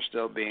poisons are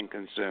still being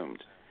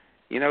consumed.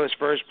 You know his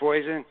first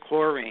poison?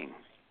 Chlorine.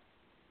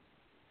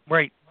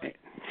 Right.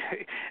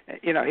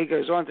 He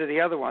goes on to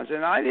the other ones.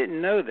 And I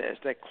didn't know this,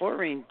 that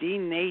chlorine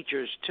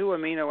denatures 2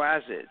 amino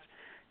acids,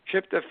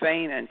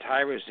 tryptophan and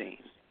tyrosine.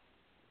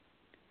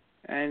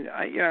 And,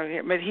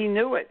 but he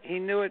knew it. He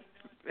knew it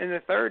in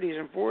the 30s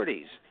and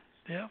 40s.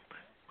 Yeah.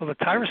 Well, the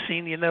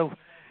tyrosine,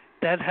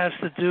 that has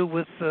to do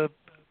with the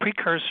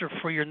precursor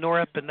for your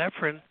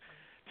norepinephrine,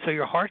 so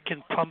your heart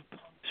can pump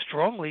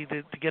strongly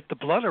to get the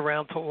blood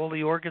around to all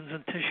the organs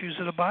and tissues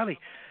of the body.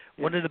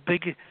 Yeah. One of the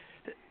big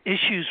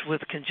issues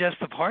with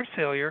congestive heart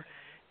failure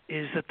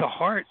is that the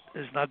heart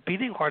is not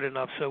beating hard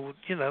enough. So,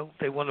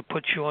 they want to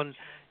put you on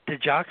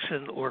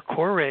digoxin or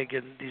Coreg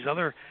and these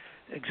other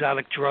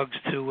exotic drugs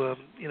to,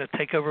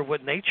 take over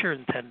what nature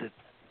intended.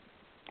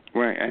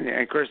 Right, and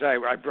of course I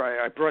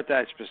brought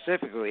that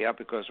specifically up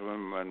because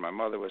when my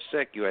mother was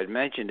sick, you had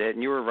mentioned it,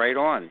 and you were right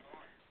on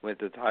with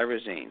the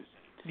tyrosine.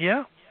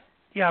 Yeah.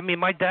 Yeah, I mean,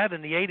 my dad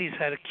in the 80s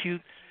had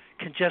acute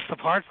congestive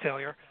heart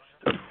failure,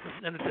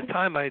 and at the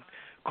time I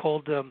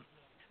called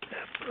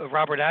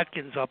Robert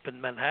Atkins up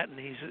in Manhattan.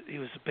 He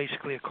was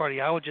basically a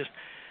cardiologist,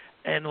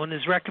 and on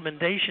his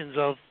recommendations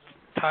of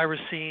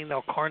tyrosine,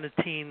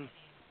 L-carnitine,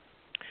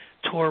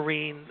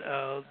 taurine,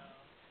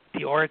 the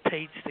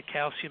orotates, the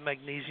calcium,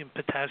 magnesium,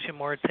 potassium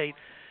orotate,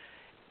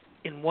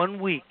 in 1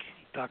 week,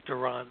 Dr.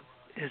 Ron,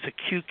 his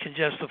acute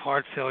congestive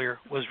heart failure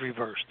was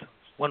reversed.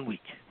 1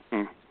 week.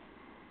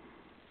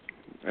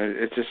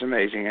 It's just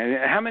amazing. And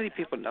how many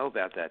people know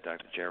about that,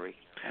 Dr. Jerry?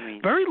 I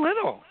mean, very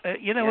little.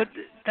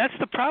 That's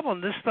the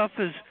problem. This stuff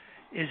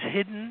is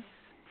hidden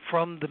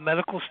from the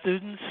medical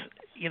students.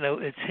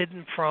 It's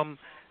hidden from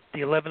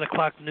the 11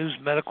 o'clock news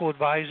medical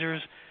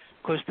advisors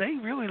because they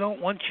really don't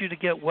want you to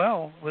get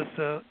well with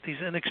these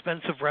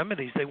inexpensive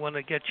remedies. They want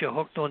to get you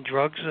hooked on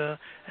drugs,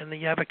 and then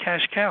you have a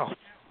cash cow.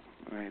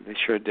 Right, they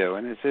sure do.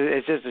 And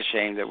it's just a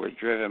shame that we're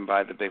driven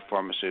by the big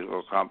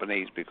pharmaceutical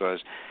companies because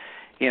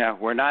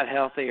we're not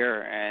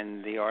healthier,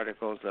 and the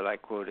articles that I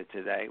quoted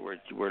today,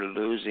 we're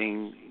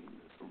losing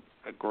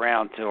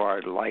ground to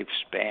our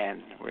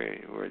lifespan.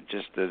 We're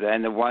just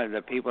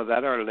the people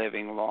that are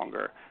living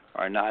longer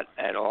are not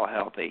at all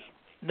healthy.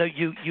 No,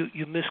 you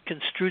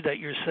misconstrued that.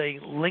 You're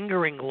saying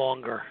lingering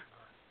longer.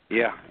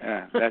 Yeah,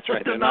 that's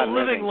right. They're not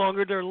living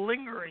longer. They're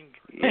lingering.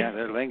 Yeah,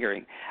 they're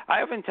lingering.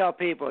 I often tell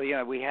people,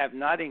 we have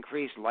not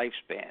increased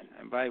lifespan,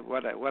 and by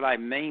what I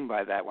mean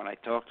by that when I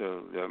talk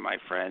to my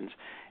friends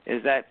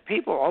is that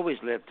people always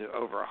live to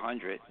over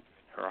 100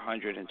 or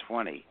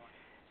 120.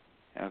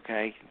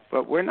 Okay,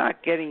 but we're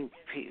not getting.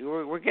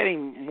 We're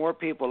getting more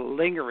people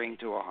lingering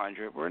to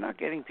 100. We're not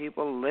getting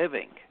people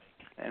living,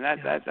 and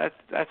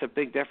that's a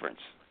big difference.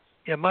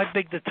 Yeah, my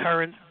big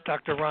deterrent,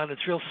 Dr. Ron,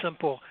 it's real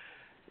simple.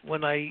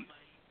 When I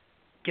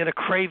get a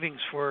cravings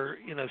for,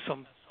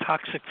 some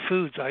toxic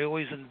foods, I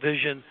always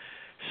envision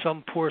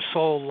some poor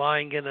soul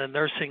lying in a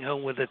nursing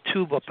home with a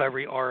tube up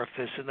every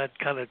orifice, and that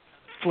kind of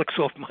flicks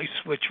off my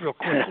switch real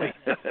quickly.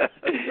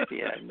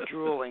 Yeah,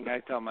 drooling. I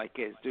tell my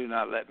kids, do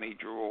not let me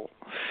drool.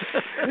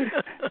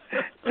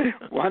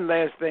 One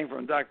last thing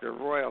from Dr.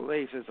 Royal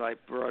Lee, since I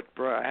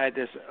had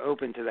this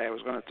open today. I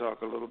was going to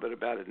talk a little bit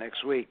about it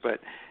next week, but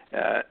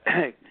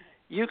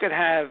you could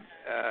have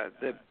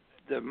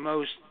the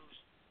most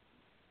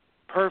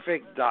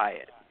perfect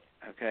diet,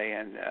 okay,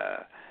 and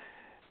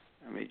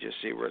let me just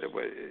see where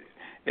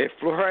if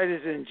fluoride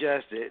is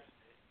ingested,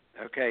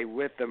 okay,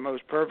 with the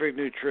most perfect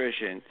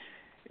nutrition,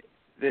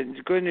 the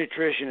good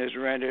nutrition is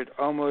rendered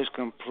almost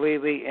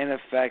completely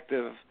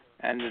ineffective,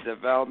 and the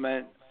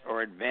development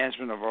or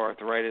advancement of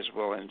arthritis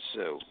will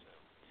ensue.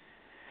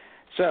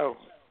 So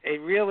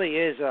it really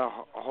is a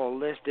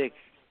holistic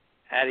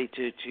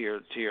attitude to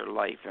your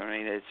life. I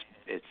mean,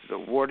 it's the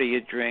water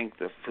you drink,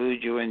 the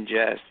food you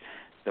ingest,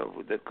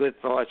 the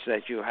good thoughts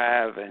that you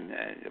have, and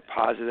the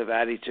positive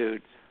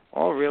attitude,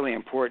 all really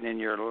important in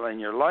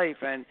your life.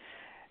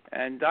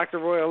 And Dr.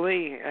 Royal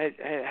Lee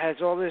has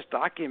all this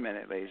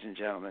documented, ladies and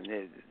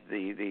gentlemen.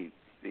 The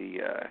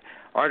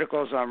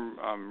articles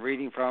I'm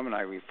reading from and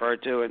I refer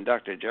to, and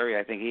Dr. Jerry,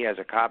 I think he has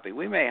a copy.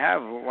 We may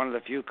have one of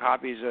the few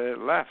copies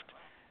left.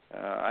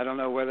 I don't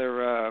know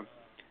whether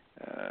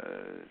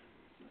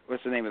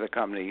what's the name of the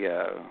company?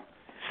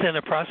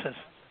 Standard Process.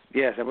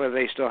 Yes, whether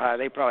they still have.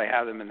 They probably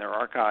have them in their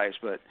archives,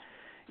 but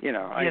they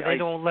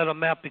don't let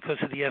them out because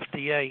of the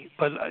FDA.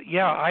 But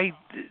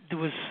there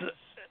was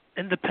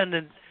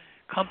independent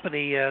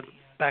company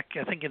back,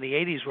 I think, in the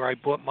 80s where I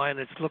bought mine.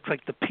 It looks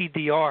like the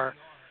PDR,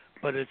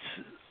 but it's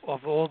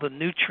of all the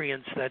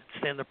nutrients that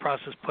Standard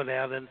Process put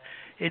out, and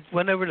it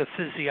went over to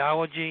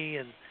physiology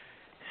and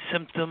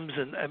symptoms.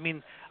 And I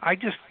mean, I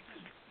just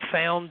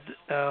found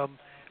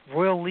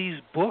Royal Lee's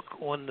book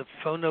on the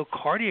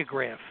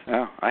phonocardiograph.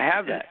 Oh, I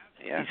have that.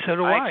 Yeah, so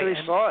do I. I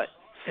actually saw it.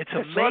 It's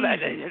amazing. I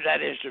saw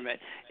that instrument,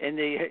 and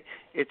it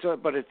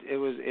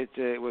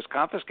was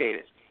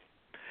confiscated.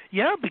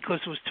 Yeah, because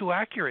it was too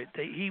accurate.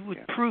 He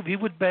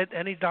would bet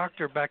any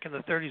doctor back in the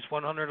 30s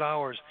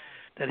 $100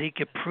 that he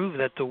could prove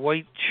that the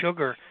white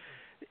sugar,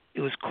 it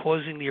was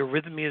causing the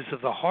arrhythmias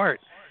of the heart.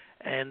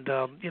 And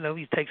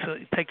he takes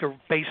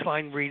a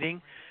baseline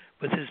reading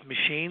with his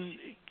machine,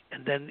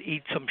 and then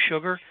eat some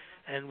sugar,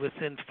 and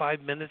within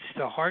 5 minutes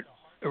the heart,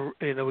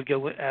 would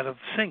go out of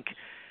sync.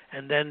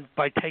 And then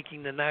by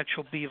taking the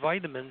natural B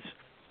vitamins,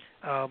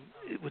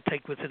 it would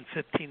take within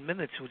 15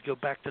 minutes, it would go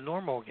back to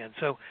normal again.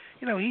 So,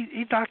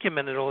 he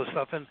documented all this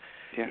stuff, and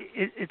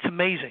it's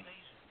amazing.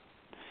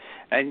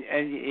 And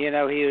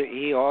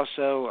he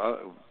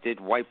also did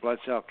white blood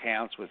cell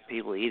counts with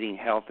people eating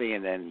healthy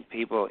and then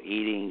people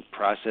eating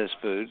processed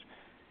food,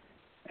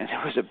 and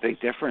there was a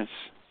big difference,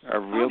 a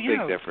real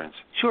big difference.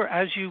 Sure,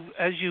 as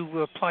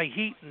you apply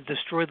heat and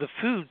destroy the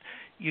food,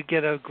 you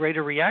get a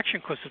greater reaction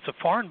because it's a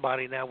foreign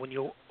body now. When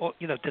you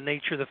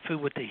denature the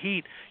food with the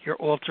heat, you're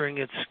altering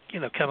its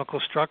chemical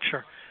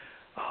structure.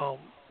 So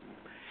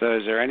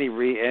is there any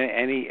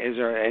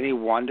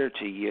wonder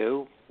to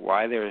you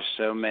why there are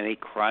so many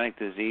chronic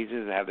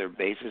diseases that have their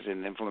basis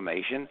in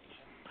inflammation?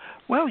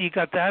 Well, you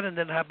got that, and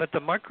then how about the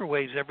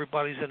microwaves?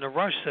 Everybody's in a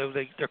rush, so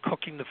they're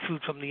cooking the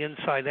food from the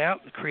inside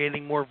out,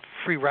 creating more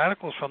free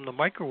radicals from the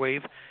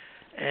microwave.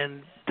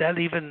 And that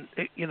even,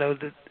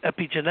 the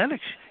epigenetics,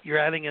 you're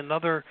adding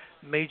another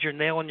major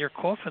nail in your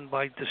coffin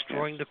by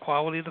destroying the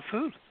quality of the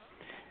food.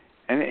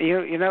 And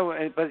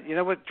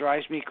but what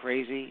drives me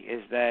crazy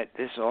is that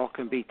this all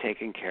can be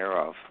taken care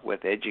of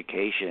with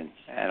education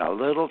and a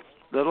little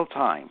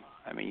time.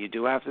 I mean, you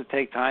do have to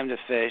take time to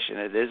fish, and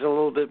it is a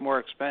little bit more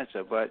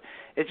expensive, but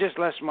it's just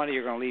less money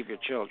you're going to leave your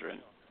children.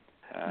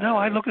 No,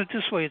 I look at it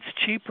this way: it's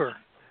cheaper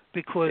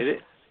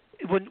because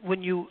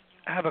when you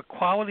have a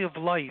quality of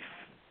life,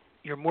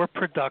 you're more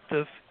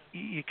productive,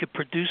 you could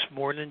produce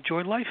more and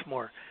enjoy life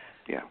more.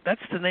 Yeah.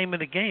 That's the name of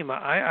the game.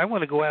 I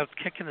want to go out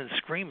kicking and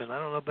screaming. I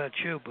don't know about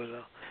you, but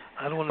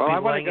I don't want to be laying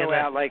in that. Well, I want to go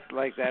out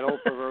like that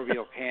old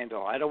proverbial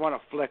candle. I don't want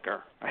to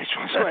flicker. I just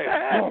want to say,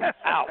 boom,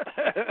 out.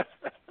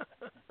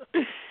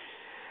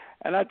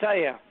 And I tell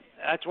you,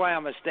 that's why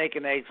I'm a steak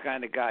and eggs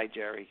kind of guy,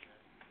 Jerry.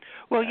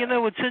 Well,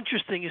 it's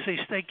interesting. You say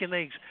steak and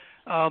eggs.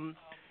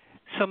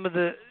 Some of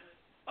the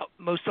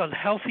most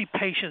unhealthy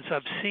patients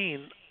I've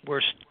seen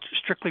were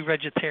strictly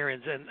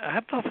vegetarians, and I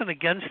have nothing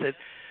against it,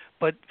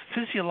 but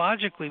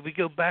physiologically we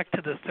go back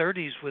to the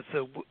 30s with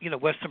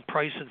Weston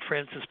Price and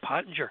Francis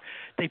Pottinger.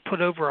 They put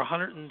over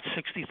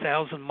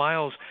 160,000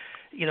 miles,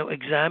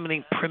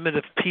 examining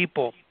primitive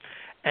people,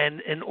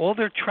 and in all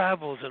their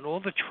travels and all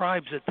the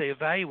tribes that they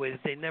evaluated,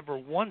 they never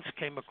once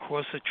came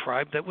across a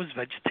tribe that was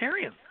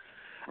vegetarian.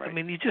 Right. I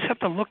mean, you just have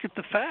to look at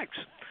the facts.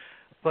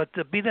 But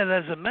be that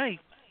as it may,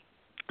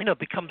 it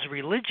becomes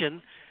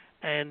religion,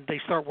 and they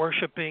start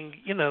worshiping,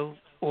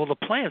 all the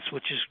plants,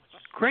 which is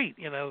great,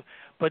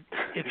 But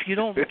if you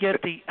don't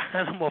get the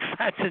animal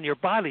fats in your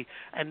body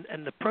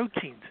and the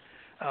proteins,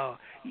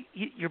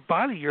 your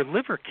body, your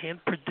liver,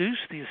 can't produce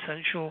the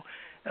essential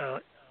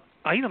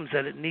items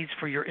that it needs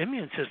for your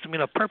immune system.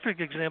 A perfect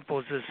example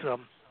is this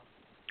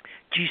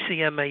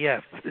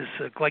GCMAF, this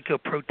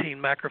glycoprotein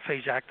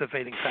macrophage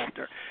activating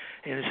factor.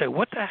 And you say,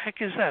 what the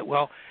heck is that?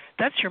 Well,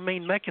 that's your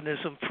main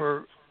mechanism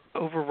for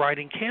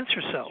overriding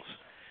cancer cells.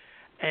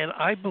 And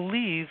I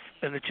believe,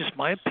 and it's just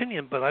my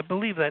opinion, but I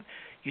believe that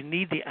you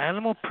need the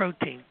animal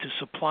protein to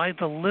supply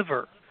the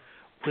liver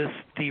with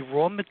the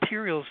raw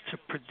materials to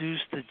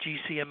produce the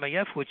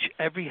GCMAF, which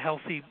every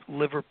healthy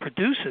liver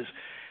produces.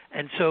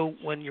 And so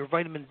when your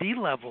vitamin D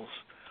levels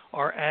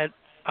are at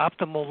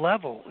optimal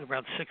level,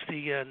 around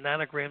 60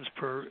 nanograms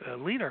per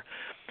liter,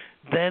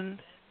 then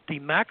the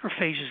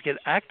macrophages get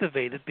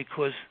activated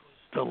because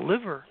the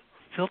liver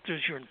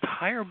filters your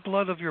entire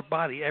blood of your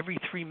body every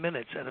 3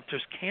 minutes. And if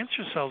there's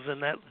cancer cells in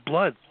that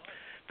blood,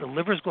 the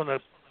liver is going to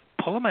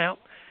pull them out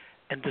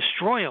and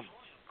destroy them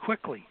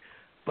quickly.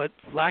 But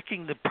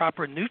lacking the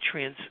proper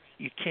nutrients,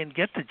 you can't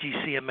get the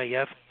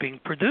GCMAF being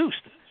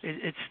produced.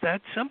 It's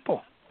that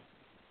simple.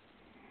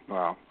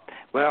 Wow.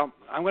 Well,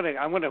 I'm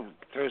gonna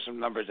throw some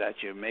numbers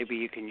at you. Maybe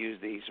you can use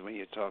these when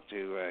you talk to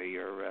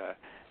your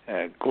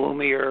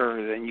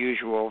gloomier than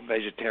usual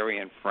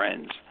vegetarian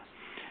friends.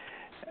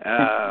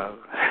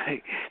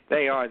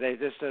 They're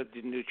just so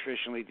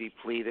nutritionally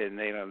depleted, and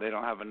they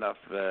don't have enough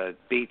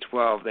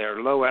B12.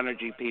 They're low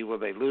energy people.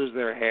 They lose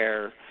their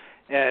hair.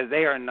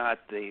 They are not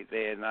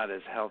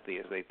as healthy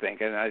as they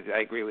think, and I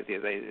agree with you.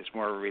 It's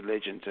more a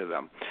religion to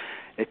them.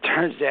 It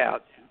turns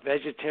out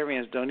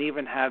vegetarians don't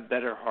even have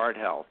better heart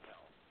health.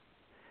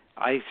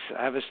 I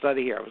have a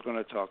study here I was going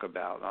to talk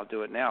about, and I'll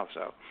do it now.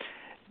 So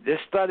this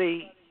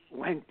study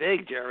went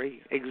big,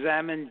 Jerry.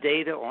 Examined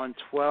data on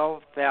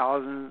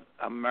 12,000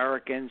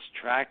 Americans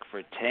tracked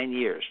for 10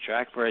 years,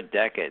 tracked for a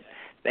decade.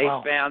 They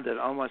found an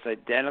almost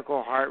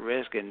identical heart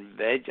risk in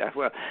they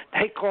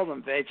call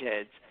them veg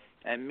heads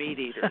and meat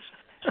eaters.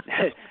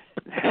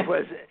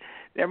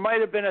 There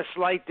might have been a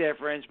slight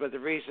difference, but the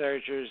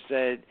researchers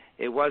said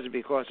it wasn't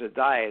because of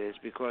diet. It's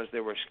because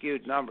there were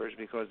skewed numbers,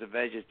 because the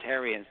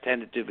vegetarians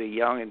tended to be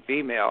young and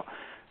female,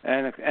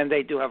 and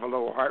they do have a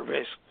lower heart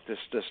risk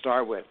to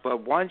start with.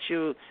 But once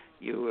you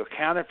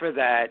accounted for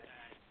that,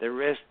 the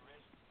risk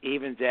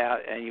evens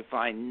out, and you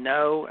find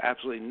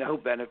absolutely no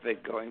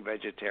benefit going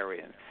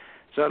vegetarian.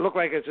 So it looked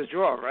like it's a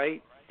draw,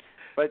 right?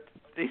 But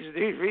these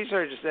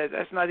researchers said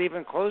that's not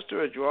even close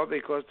to a draw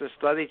because the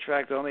study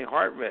tracked only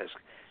heart risk.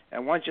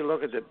 And once you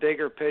look at the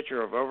bigger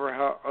picture of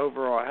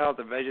overall health,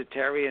 the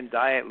vegetarian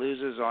diet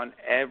loses on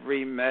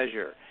every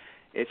measure.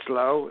 It's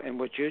low in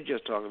what you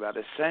just talked about,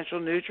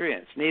 essential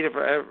nutrients needed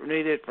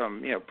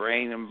from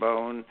brain and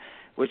bone,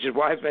 which is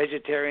why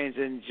vegetarians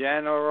in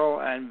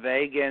general and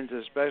vegans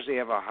especially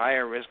have a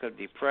higher risk of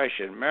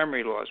depression,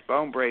 memory loss,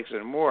 bone breaks,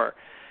 and more.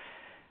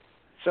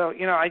 So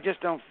I just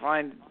don't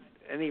find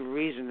any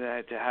reason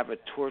to have a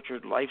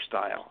tortured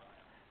lifestyle.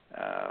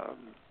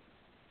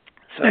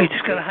 So you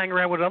just got to hang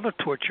around with other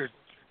tortured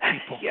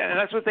people. Yeah,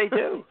 that's what they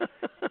do.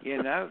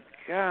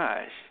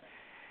 Gosh.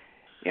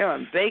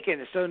 And bacon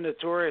is so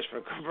notorious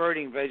for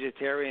converting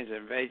vegetarians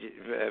and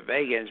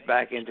vegans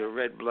back into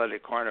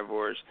red-blooded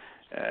carnivores.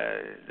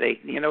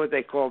 You know what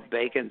they call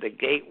bacon? The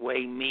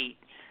gateway meat.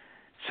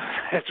 So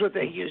that's what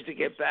they use to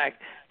get back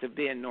to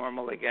being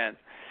normal again.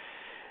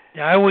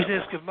 Yeah, I always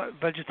ask my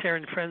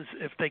vegetarian friends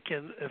if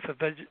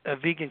a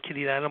vegan can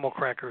eat animal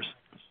crackers.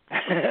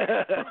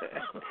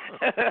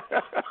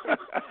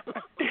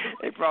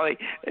 They probably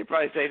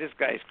say this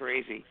guy's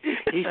crazy.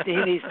 He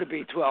needs to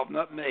be 12,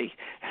 not me.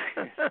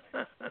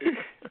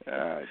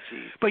 Oh,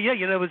 geez. But yeah,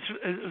 it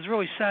was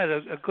really sad.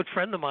 A good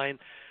friend of mine,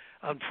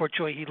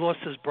 unfortunately, he lost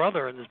his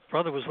brother, and his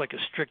brother was like a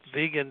strict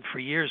vegan for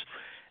years.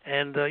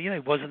 And he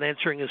wasn't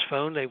answering his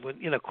phone. They went,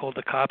 called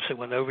the cops. They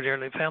went over there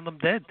and they found him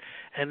dead,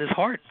 and his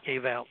heart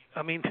gave out.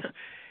 I mean,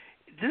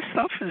 this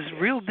stuff is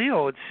real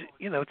deal. It's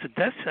it's a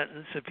death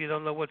sentence if you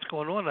don't know what's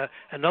going on.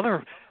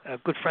 Another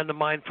good friend of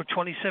mine for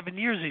 27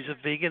 years, he's a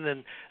vegan,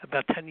 and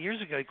about 10 years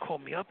ago he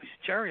called me up. He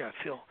said, "Jerry, I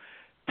feel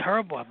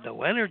terrible. I have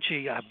no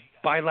energy. I have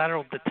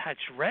bilateral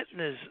detached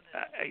retinas.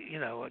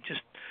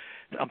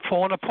 I'm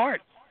falling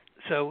apart."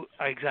 So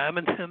I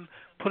examined him,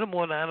 put him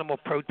on animal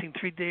protein.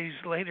 3 days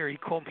later, he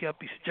called me up.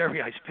 He said, "Jerry,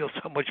 I feel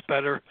so much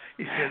better."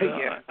 He said,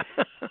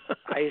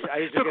 I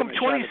used to took him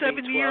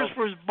 27 years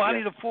for his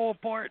body to fall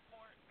apart.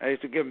 I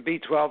used to give him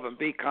B12 and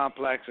B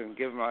complex and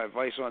give him my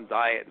advice on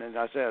diet, and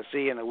then I said, "I'll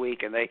see you in a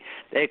week," and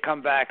they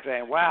come back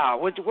saying, "Wow,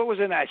 what was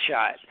in that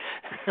shot?"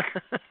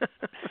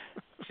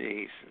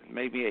 Jeez,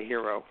 made me a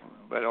hero.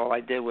 But all I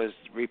did was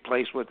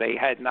replace what they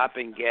had not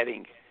been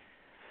getting.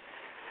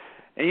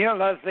 And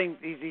another thing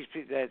these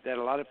that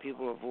a lot of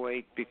people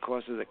avoid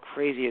because of the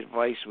crazy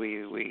advice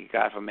we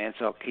got from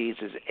Ansel Keys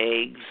is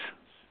eggs.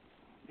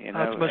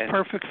 That's the most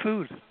perfect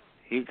food.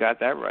 You got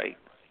that right.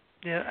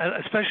 Yeah,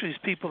 especially these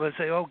people that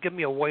say, "Oh, give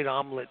me a white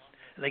omelet,"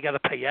 and they got to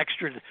pay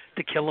extra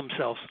to kill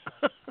themselves.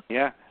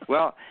 Yeah.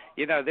 Well,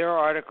 there are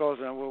articles,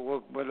 and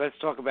we'll let's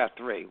talk about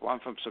three. One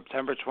from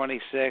September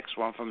 26th,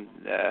 one from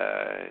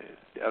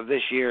of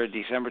this year,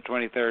 December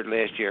 23rd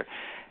last year.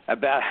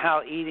 about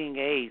how eating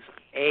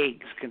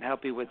eggs can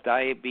help you with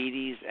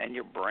diabetes and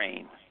your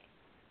brain.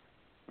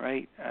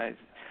 Right?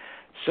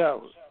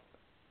 So,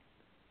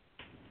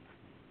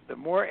 the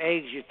more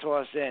eggs you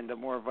toss in, the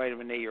more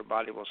vitamin A your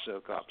body will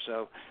soak up.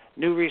 So,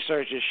 new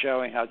research is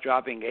showing how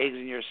dropping eggs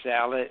in your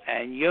salad,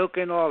 and yolk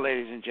and all,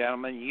 ladies and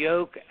gentlemen,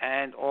 yolk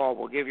and all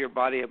will give your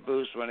body a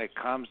boost when it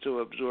comes to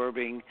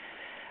absorbing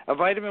a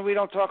vitamin we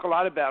don't talk a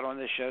lot about on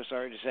this show,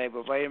 sorry to say,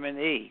 but vitamin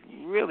E,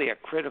 really a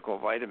critical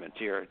vitamin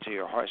to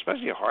your heart,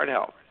 especially your heart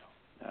health.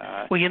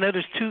 Well,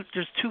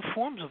 there's two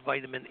forms of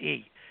vitamin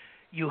E.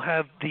 You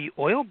have the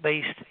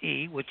oil-based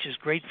E, which is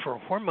great for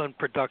hormone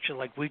production,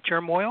 like wheat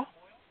germ oil,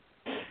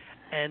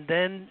 and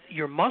then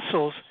your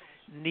muscles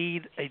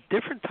need a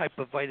different type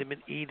of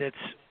vitamin E that's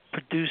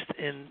produced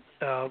in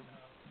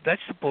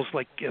vegetables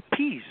like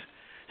peas.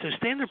 So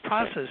standard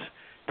process,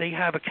 they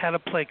have a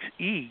Cataplex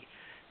E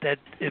that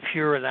if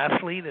you're an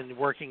athlete and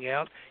working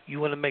out,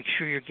 you want to make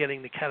sure you're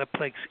getting the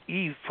Cataplex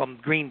E from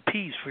green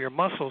peas for your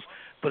muscles.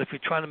 But if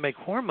you're trying to make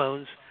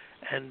hormones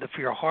and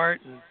for your heart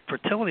and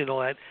fertility and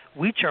all that,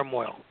 wheat germ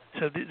oil.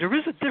 So there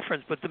is a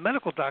difference, but the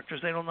medical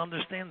doctors, they don't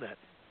understand that.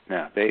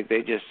 No, they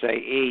just say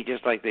E,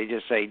 just like they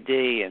just say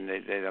D, and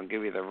they don't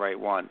give you the right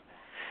one.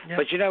 Yep.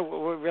 But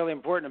what's really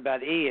important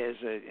about E is,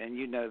 and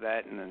you know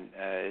that,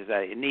 is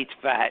that it needs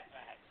fat.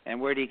 And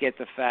where do you get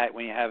the fat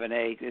when you have an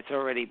egg? It's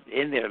already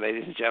in there,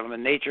 ladies and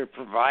gentlemen. Nature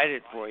provided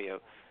it for you.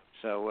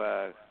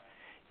 So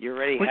you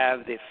already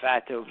have the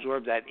fat to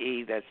absorb that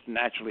E that's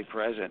naturally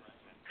present.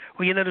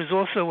 Well, there's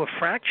also a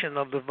fraction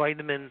of the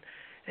vitamin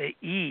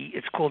E.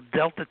 It's called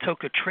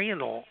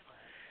delta-tocotrienol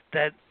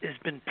that has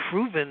been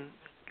proven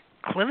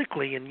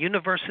clinically in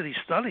university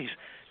studies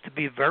to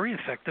be very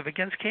effective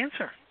against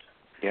cancer.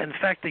 Yep. In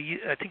fact,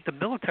 I think the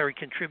military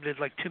contributed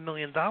like $2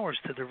 million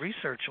to the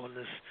research on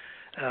this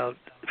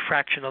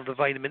fraction of the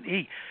vitamin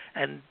E.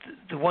 And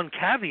the one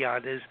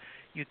caveat is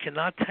you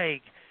cannot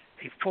take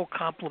a full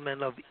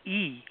complement of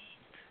E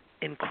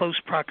in close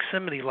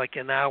proximity, like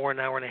an hour and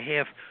a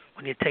half,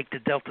 when you take the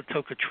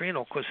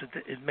delta-tocotrienol, because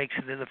it makes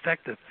it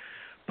ineffective.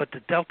 But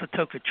the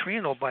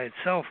delta-tocotrienol by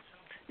itself,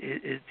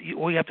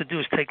 all you have to do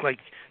is take like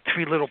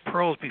 3 little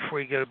pearls before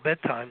you go to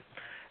bedtime,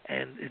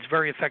 and it's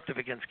very effective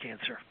against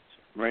cancer.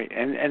 Right,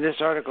 and this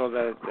article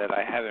that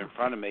I have in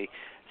front of me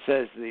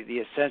says the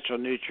essential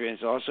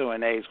nutrients also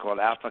in eggs called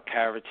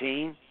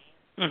alpha-carotene,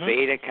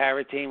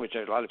 beta-carotene, which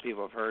a lot of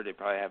people have heard. They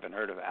probably haven't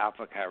heard of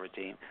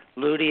alpha-carotene.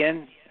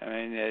 Lutein,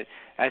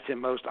 that's in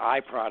most eye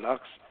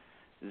products.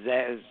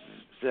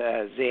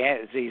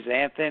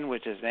 Zeaxanthin,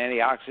 which is an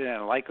antioxidant,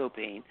 and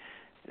lycopene,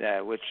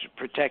 which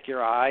protect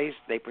your eyes,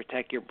 they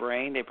protect your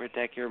brain, they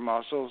protect your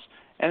muscles,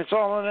 and it's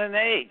all in an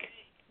egg.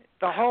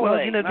 The whole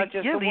egg, not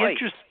just the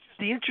white.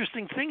 The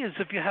interesting thing is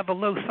if you have a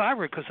low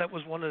thyroid, because that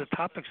was one of the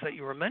topics that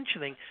you were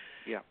mentioning,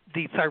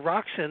 the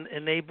thyroxine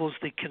enables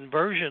the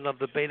conversion of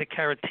the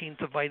beta-carotene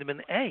to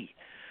vitamin A.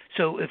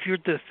 So if you're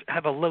to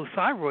have a low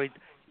thyroid,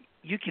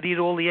 you could eat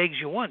all the eggs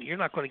you want. You're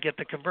not going to get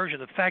the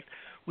conversion. In fact,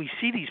 we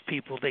see these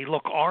people, they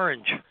look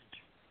orange,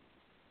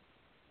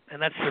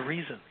 and that's the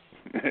reason.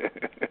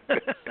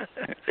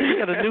 You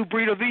got a new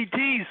breed of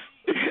ETs.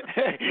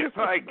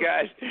 My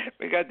gosh,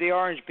 we got the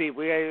orange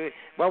people. We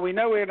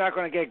know we're not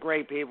going to get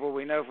gray people.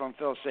 We know from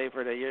Phil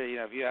Safer that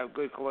if you have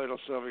good colloidal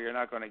silver, you're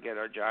not going to get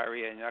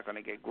argyria and you're not going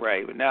to get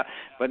gray. But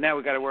now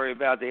we got to worry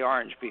about the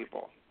orange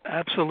people.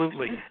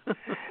 Absolutely. All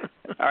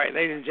right,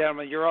 ladies and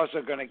gentlemen, you're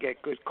also going to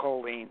get good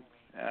choline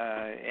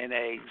in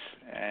eggs,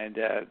 and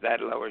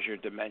that lowers your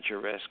dementia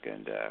risk.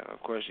 And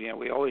of course,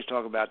 we always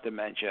talk about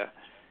dementia.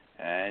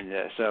 And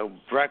so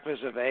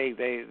breakfast of egg,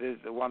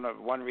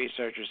 one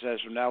researcher says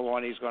from now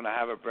on he's going to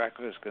have a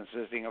breakfast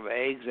consisting of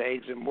eggs,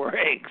 and more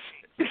eggs.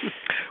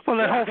 Well,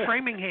 that whole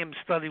Framingham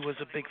study was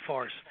a big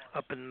farce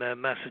up in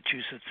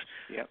Massachusetts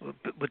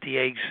with the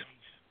eggs.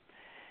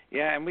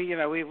 Yeah, and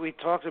we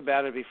talked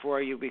about it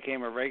before you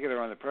became a regular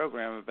on the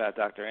program about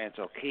Dr.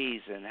 Ansel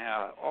Keys and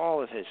how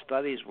all of his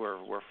studies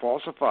were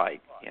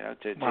falsified.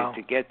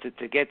 To get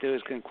to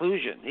his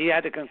conclusion. He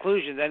had the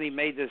conclusion, then he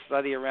made this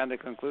study around the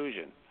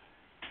conclusion.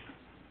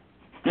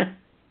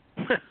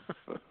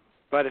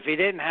 But if he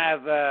didn't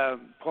have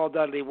Paul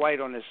Dudley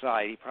White on his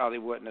side, he probably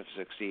wouldn't have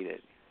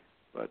succeeded.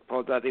 But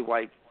Paul Dudley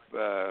White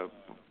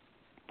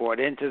bought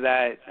into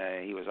that.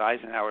 He was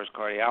Eisenhower's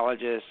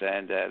cardiologist,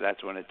 and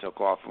that's when it took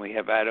off. And we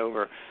have had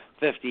over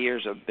 50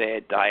 years of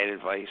bad diet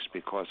advice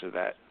because of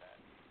that.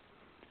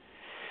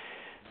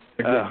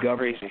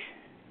 Crazy.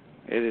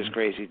 It is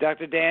crazy.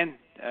 Dr. Dan,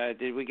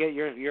 did we get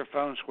your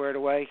phone squared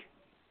away?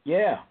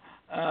 Yeah.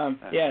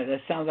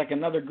 That sounds like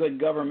another good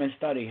government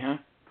study, huh?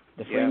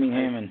 The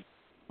Framingham and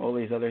all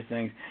these other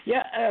things.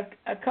 Yeah,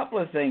 a couple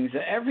of things.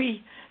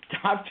 Every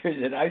doctor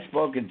that I've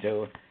spoken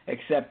to,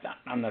 except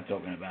I'm not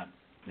talking about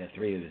the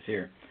 3 of us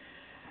here,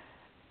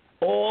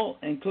 all,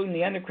 including the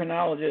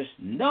endocrinologist,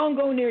 don't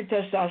go near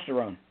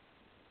testosterone.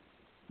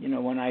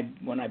 When I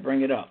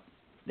bring it up,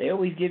 they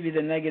always give you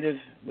the negative,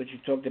 which you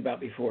talked about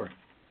before.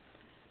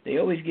 They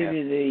always give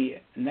you the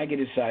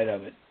negative side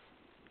of it.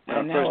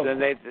 Well, of course,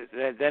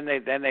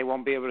 then they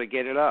won't be able to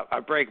get it up.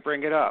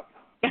 Bring it up.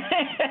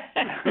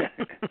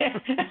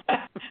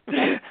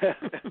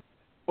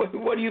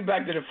 What are you,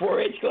 back to the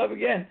 4-H club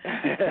again?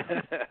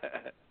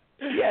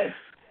 Yes.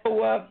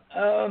 So,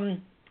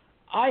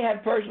 I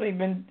have personally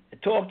been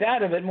talked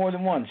out of it more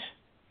than once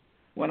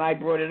when I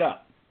brought it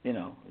up. You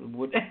know,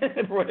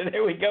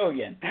 there we go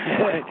again.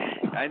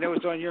 I know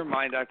it's on your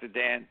mind, Dr.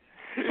 Dan.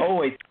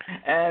 Always.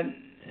 And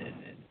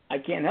I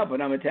can't help it.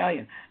 I'm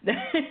Italian.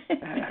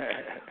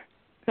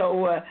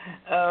 So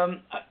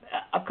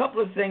a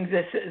couple of things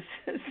that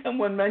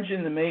someone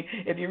mentioned to me,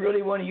 if you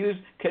really want to use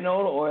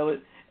canola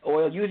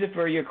oil, use it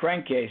for your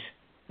crankcase.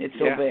 It's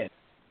so bad.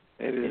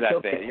 It is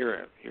that bad.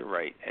 You're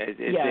right.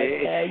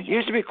 It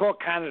used to be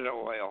called Canada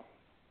oil.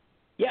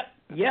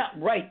 Yeah,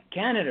 right.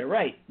 Canada,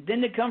 right.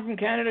 Didn't it come from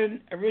Canada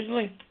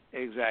originally?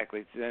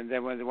 Exactly. And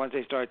then once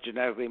they start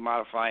genetically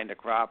modifying the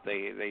crop,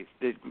 they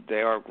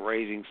are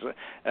raising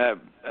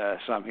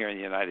some here in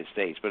the United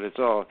States, but it's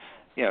all,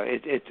 you know,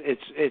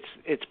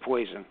 it's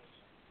poison.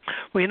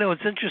 Well, you know,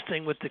 it's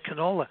interesting with the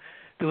canola.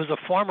 There was a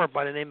farmer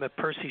by the name of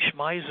Percy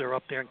Schmeiser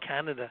up there in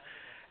Canada,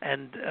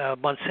 and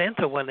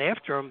Monsanto went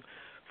after him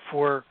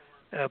for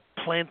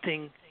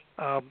planting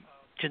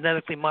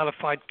genetically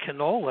modified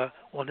canola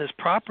on his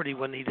property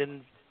when he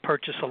didn't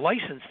purchase a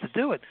license to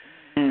do it.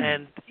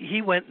 And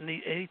he went and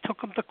he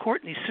took him to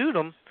court and he sued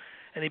him,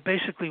 and he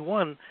basically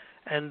won.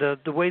 And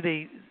the way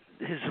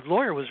his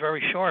lawyer was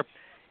very sharp.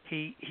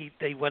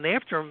 They went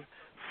after him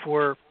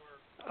for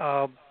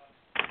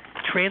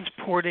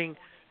transporting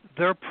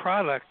their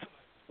product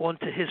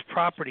onto his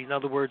property. In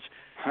other words,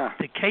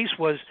 the case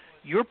was,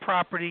 your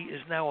property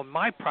is now on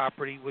my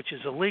property, which is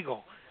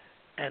illegal,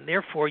 and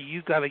therefore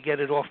you got to get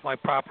it off my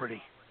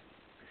property.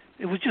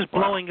 It was just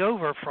blowing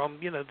over from,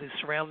 you know, the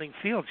surrounding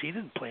fields. He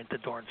didn't plant the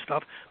darn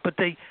stuff, but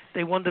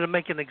they wanted to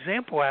make an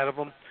example out of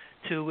him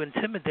to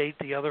intimidate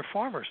the other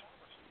farmers.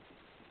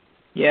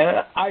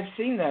 Yeah, I've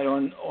seen that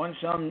on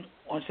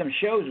some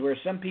shows where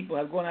some people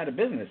have gone out of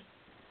business.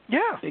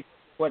 Yeah.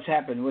 What's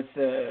happened with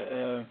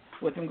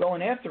them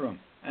going after them,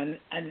 and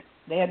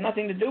they had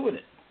nothing to do with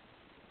it.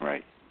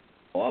 Right.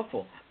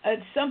 Awful.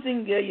 It's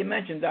something you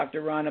mentioned,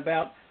 Dr. Ron,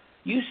 about,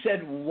 you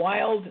said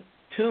wild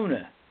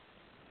tuna.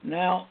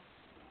 Now,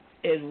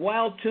 is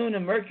wild tuna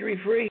mercury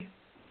free?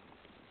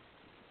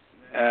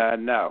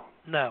 No.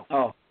 No.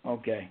 Oh,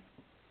 okay.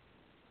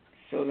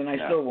 So then I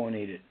still won't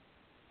eat it.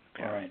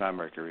 Yeah, all right. It's not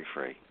mercury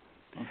free.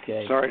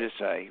 Okay. Sorry to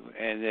say,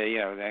 and you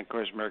know, and of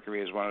course,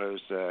 mercury is one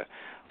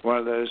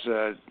of those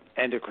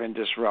endocrine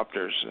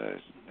disruptors,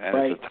 and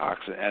right.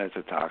 It's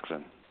a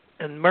toxin.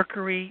 And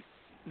mercury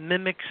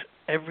mimics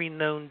every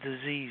known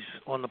disease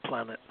on the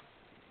planet.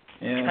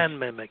 Yes. Can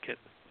mimic it.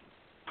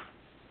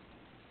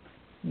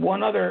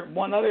 One other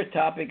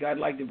topic I'd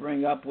like to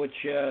bring up, which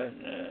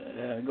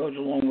goes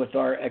along with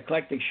our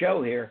eclectic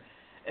show here,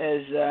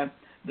 is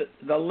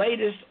the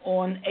latest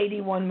on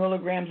 81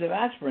 milligrams of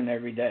aspirin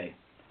every day.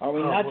 Are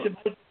we not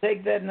supposed to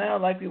take that now,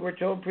 like we were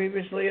told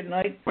previously at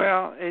night?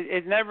 Well,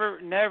 it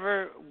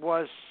never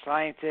was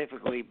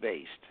scientifically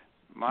based.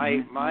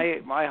 My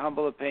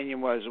humble opinion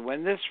was,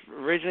 when this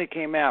originally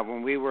came out,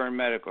 when we were in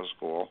medical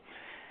school,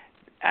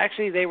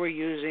 actually they were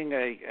using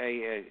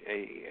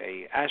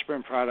a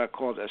aspirin product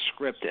called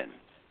Ascriptin.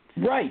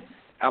 Right.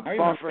 A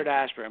buffered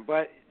aspirin,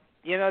 but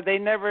you know, they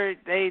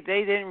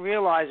didn't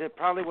realize it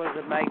probably was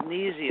the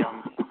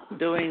magnesium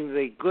doing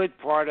the good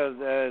part of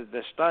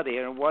the study,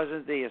 and it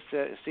wasn't the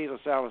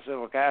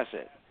acetylsalicylic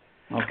acid.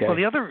 Okay. Well,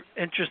 the other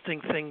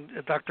interesting thing,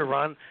 Dr.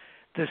 Ron,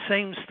 the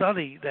same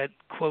study that,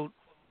 quote,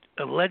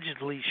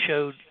 allegedly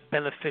showed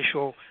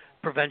beneficial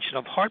prevention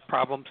of heart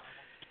problems,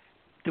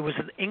 there was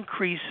an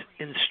increase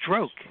in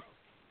stroke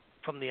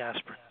from the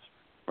aspirin.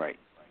 Right.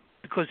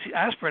 Because the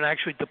aspirin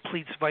actually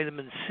depletes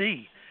vitamin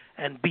C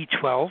and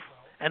B12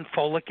 and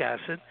folic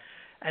acid.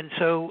 And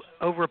so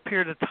over a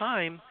period of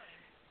time,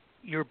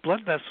 your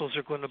blood vessels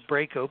are going to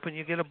break open,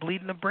 you get a bleed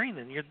in the brain,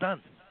 and you're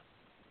done.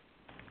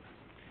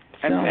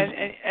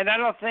 And I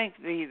don't think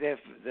the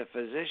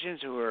physicians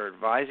who are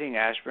advising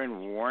aspirin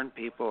warn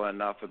people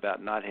enough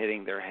about not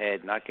hitting their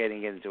head, not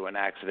getting into an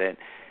accident,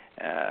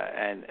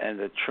 and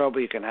the trouble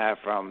you can have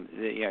from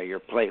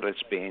your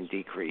platelets being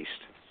decreased.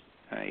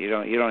 You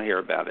don't hear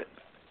about it.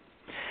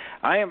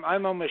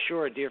 I'm almost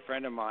sure a dear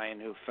friend of mine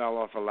who fell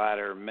off a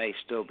ladder may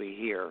still be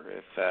here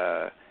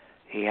if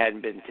he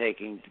hadn't been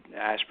taking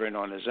aspirin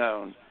on his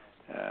own,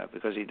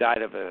 because he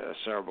died of a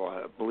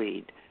cerebral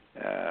bleed.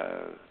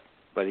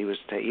 But he was,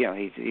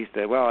 he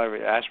said, well,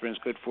 aspirin's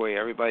good for you.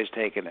 Everybody's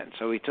taking it.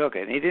 So he took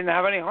it. And he didn't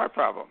have any heart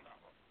problem.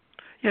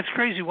 Yeah, it's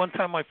crazy. One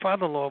time my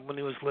father-in-law, when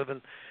he was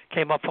living,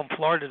 came up from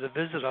Florida to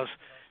visit us.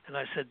 And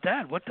I said,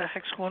 Dad, what the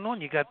heck's going on?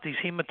 You got these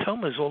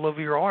hematomas all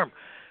over your arm.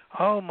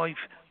 Oh, my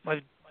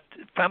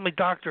family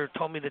doctor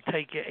told me to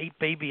take 8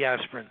 baby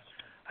aspirin.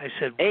 I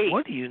said, 8?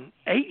 What are you,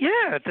 8?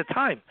 Yeah, at the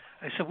time.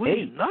 I said, what, 8? Are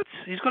you nuts?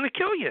 He's going to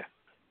kill you.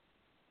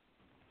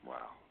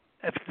 Wow.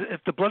 If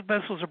the blood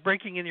vessels are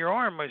breaking in your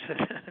arm, I said,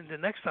 the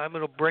next time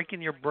it'll break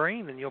in your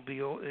brain and you'll be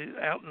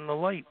out in the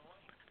light.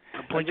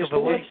 A blink of a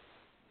light.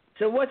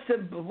 So what's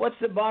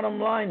the bottom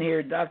line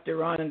here, Dr.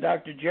 Ron and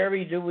Dr.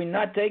 Jerry? Do we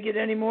not take it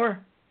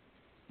anymore?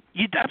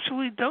 You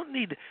absolutely don't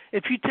need it.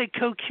 If you take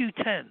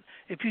CoQ10,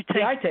 if you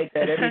take I take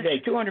that every day,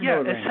 200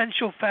 milligrams.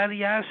 Essential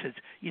fatty acids.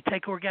 You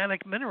take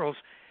organic minerals,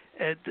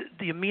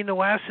 the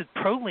amino acid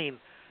proline.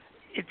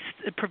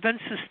 It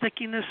prevents the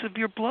stickiness of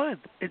your blood.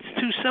 It's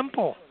too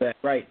simple.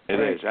 Right. It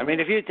is. I mean,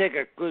 if you take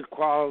a good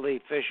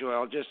quality fish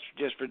oil, just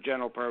for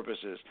general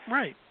purposes,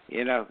 right?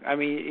 I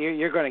mean,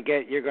 you're going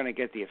to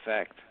get the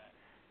effect.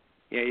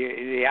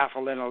 The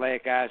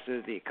alpha-linoleic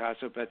acid, the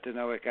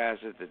eicosapentaenoic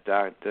acid, the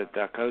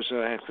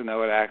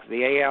docosahexaenoic acid,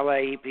 the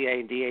ALA, EPA,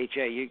 and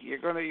DHA.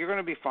 You're going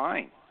to be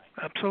fine.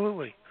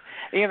 Absolutely.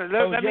 Let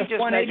me just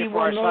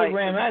 181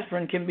 milligram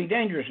aspirin can be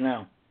dangerous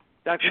now.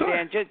 Dr.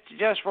 Dan,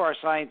 just for our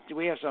science,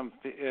 we have some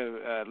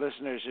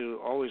listeners who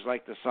always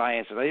like the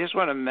science, and I just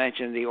want to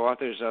mention the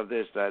authors of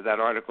that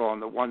article on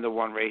the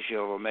 1-to-1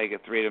 ratio of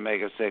omega-3 to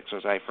omega-6,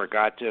 as I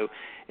forgot to.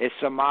 It's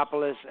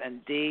Simopoulos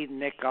and D.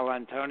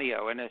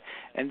 Nicolantonio,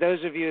 and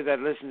those of you that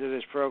listen to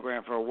this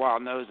program for a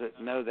while know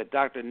that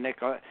Dr.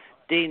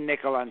 D.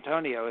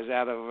 Nicolantonio is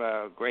out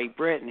of Great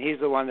Britain. He's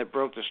the one that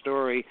broke the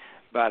story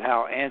about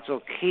how Ancel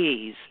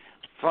Keys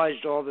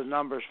fudged all the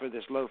numbers for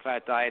this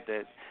low-fat diet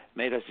that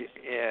made us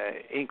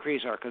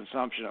increase our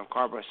consumption of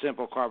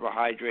simple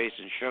carbohydrates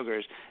and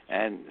sugars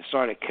and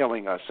started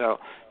killing us. So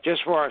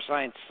just for our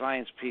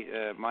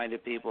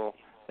science-minded people,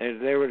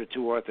 they were the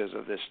two authors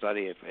of this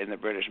study in the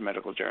British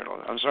Medical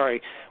Journal. I'm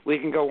sorry, we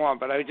can go on,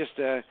 but I just,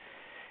 this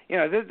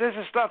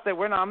is stuff that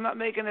I'm not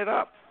making it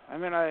up. I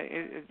mean,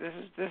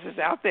 this is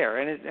out there,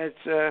 and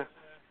it's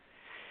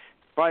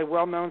by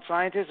well-known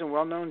scientists and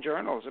well-known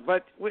journals.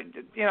 But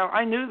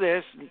I knew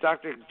this, and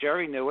Dr.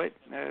 Jerry knew it,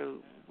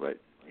 but.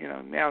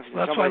 Now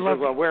somebody says,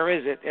 well, where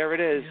is it? There it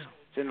is.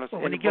 Yeah. It's in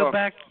when the you book. go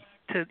back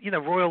to,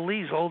 Royal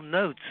Lee's old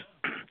notes,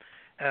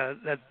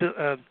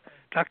 that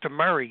Dr.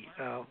 Murray,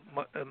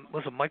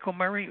 was it Michael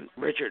Murray?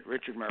 Richard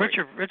Murray.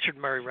 Richard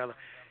Murray, rather.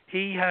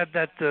 He had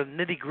that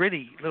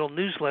nitty-gritty little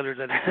newsletter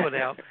that he put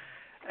out,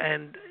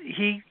 and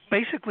he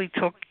basically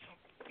took,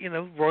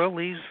 Royal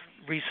Lee's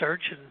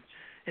research and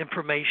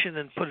information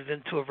and put it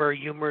into a very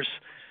humorous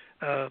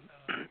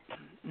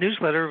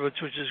newsletter,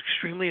 which was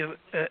extremely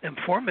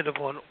informative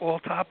on all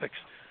topics.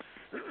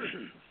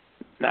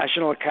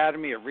 National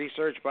Academy of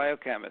Research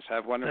Biochemists.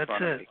 Have one in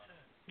front of me.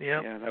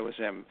 Yeah, that was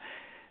him.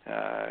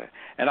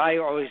 And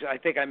I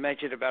think I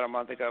mentioned about a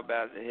month ago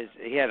about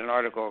he had an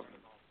article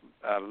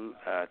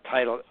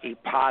titled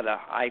IPPOTA,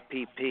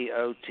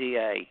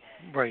 I-P-P-O-T-A,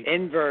 right.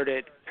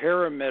 Inverted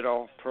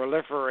Pyramidal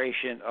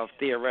Proliferation of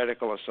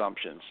Theoretical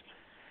Assumptions.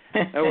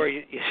 Where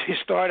you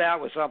start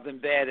out with something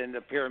bad and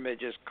the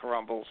pyramid just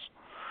crumbles.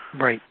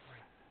 Right.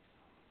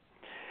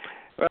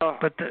 Well,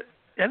 but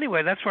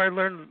anyway, that's where I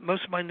learned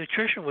most of my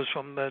nutrition was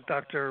from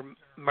Dr.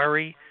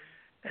 Murray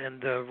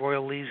and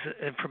Royal Lee's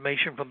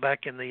information from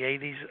back in the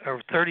 80s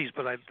or 30s,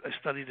 but I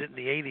studied it in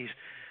the 80s.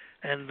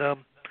 And,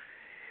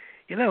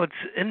 it's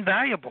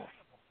invaluable,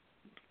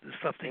 the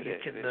stuff that you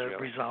can really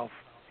resolve.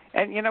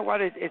 And you know what?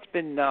 It's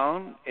been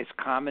known. It's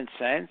common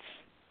sense,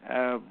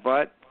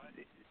 but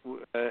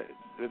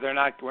we're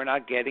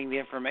not getting the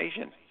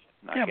information.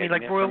 Yeah, I mean,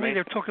 like Royal Lee,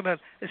 they're talking about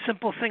a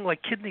simple thing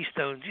like kidney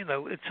stones.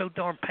 It's so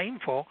darn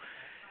painful,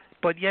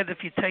 but yet if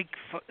you take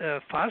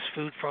fast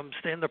food from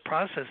standard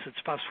process, it's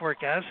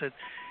phosphoric acid,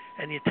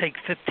 and you take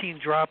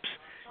 15 drops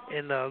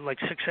in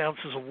 6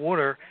 ounces of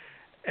water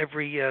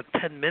every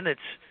 10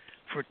 minutes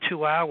for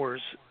 2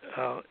 hours,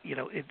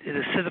 it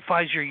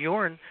acidifies your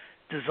urine,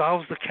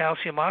 dissolves the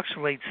calcium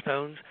oxalate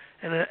stones,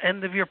 and the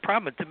end of your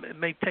problem. It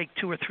may take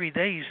 2 or 3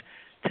 days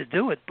to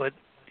do it, but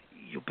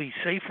you'll be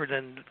safer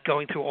than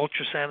going through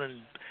ultrasound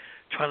and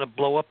trying to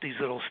blow up these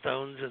little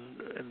stones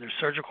and their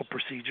surgical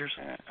procedures.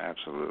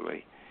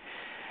 Absolutely.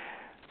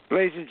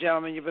 Ladies and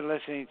gentlemen, you've been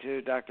listening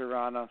to Dr.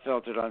 Ron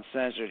Unfiltered,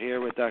 Uncensored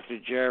here with Dr.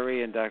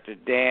 Jerry and Dr.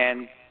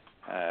 Dan.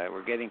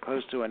 We're getting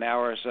close to an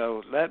hour,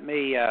 so let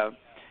me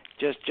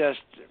just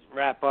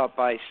wrap up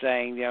by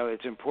saying,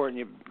 it's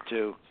important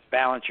to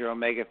balance your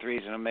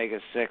omega-3s and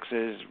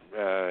omega-6s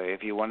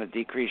if you want to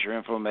decrease your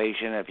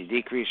inflammation. If you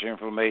decrease your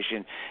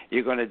inflammation,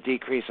 you're going to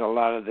decrease a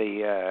lot of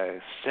the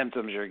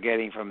symptoms you're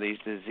getting from these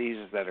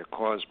diseases that are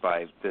caused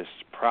by this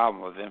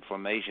problem of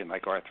inflammation,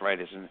 like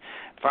arthritis and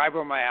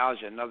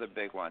fibromyalgia, another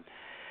big one.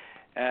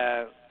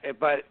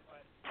 But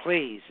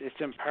please, it's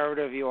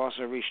imperative you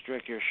also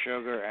restrict your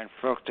sugar and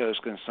fructose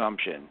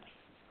consumption.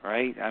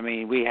 Right? I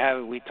mean, we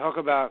talk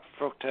about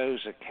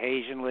fructose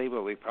occasionally,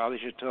 but we probably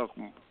should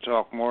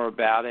talk more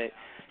about it.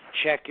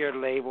 Check your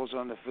labels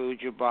on the food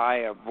you buy.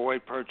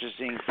 Avoid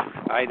purchasing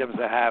items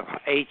that have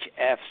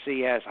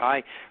HFCS,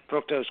 high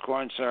fructose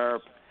corn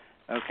syrup.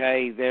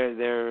 Okay,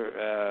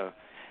 they're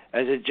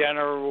as a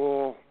general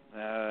rule,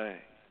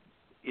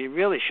 you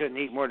really shouldn't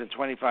eat more than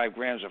 25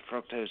 grams of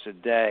fructose a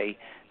day.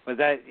 But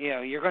that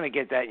you're going to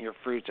get that in your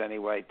fruits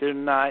anyway. Do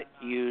not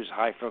use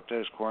high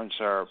fructose corn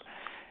syrup.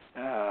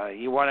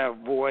 You want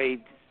to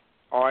avoid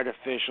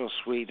artificial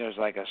sweeteners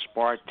like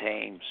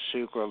aspartame,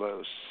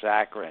 sucralose,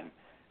 saccharin.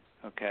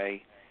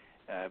 Okay,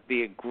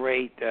 be a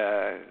great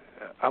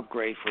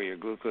upgrade for your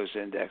glucose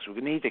index. We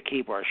need to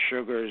keep our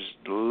sugars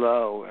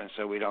low, and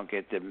so we don't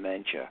get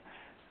dementia.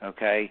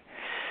 okay?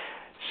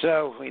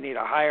 So we need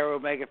a higher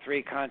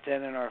omega-3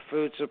 content in our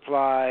food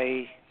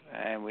supply,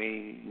 and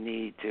we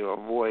need to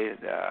avoid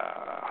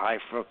high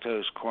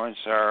fructose corn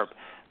syrup.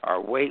 Our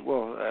weight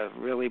will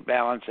really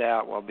balance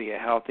out. We'll be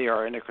healthier.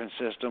 Our endocrine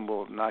system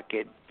will not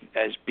get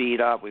as beat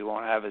up. We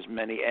won't have as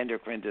many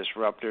endocrine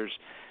disruptors,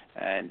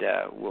 and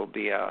we'll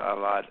be a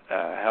lot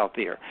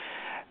healthier.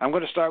 I'm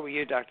going to start with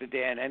you, Dr.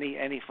 Dan.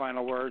 Any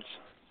final words?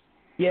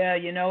 Yeah,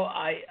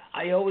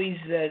 I always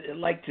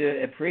like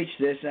to preach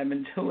this. I've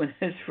been doing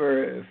this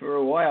for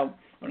a while.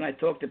 When I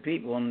talk to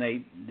people and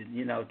they,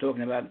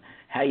 talking about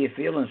how you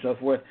feel and so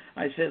forth,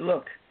 I said,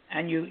 look,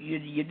 and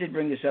you did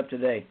bring this up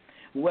today.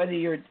 Whether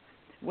you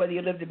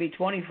live to be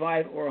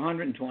 25 or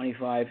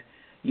 125,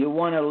 you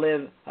want to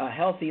live a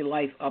healthy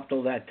life up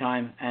till that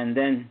time, and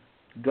then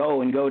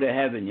go to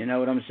heaven. You know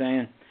what I'm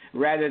saying?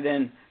 Rather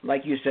than,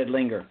 like you said,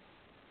 linger.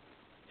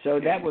 So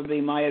that would be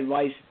my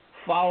advice.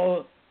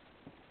 Follow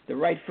the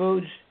right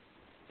foods,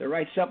 the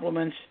right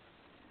supplements,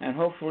 and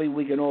hopefully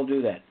we can all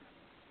do that.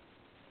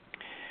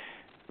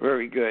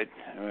 Very good.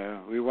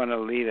 We want to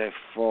lead a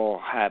full,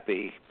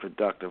 happy,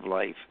 productive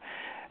life.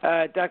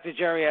 Dr.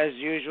 Jerry, as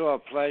usual, a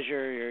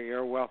pleasure. You're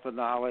a wealth of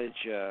knowledge,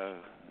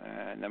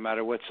 no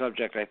matter what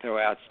subject I throw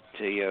out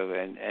to you.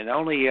 And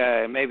only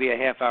maybe a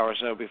half hour or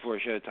so before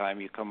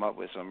showtime, you come up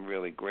with some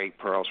really great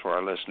pearls for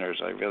our listeners.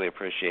 I really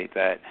appreciate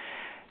that.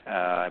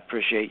 I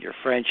appreciate your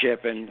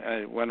friendship.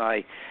 And when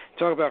I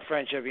talk about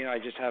friendship, I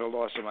just had a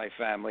loss in my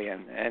family,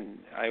 and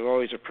I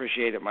always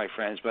appreciated my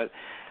friends. But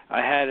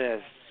I had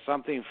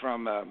something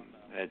from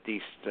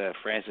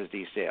Francis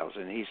D. Sales,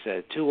 and he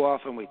said, too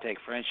often we take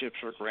friendships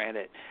for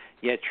granted,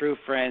 yet true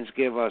friends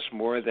give us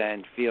more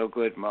than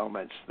feel-good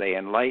moments. They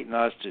enlighten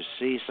us to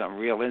see some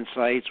real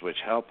insights which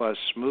help us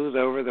smooth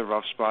over the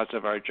rough spots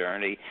of our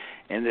journey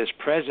in this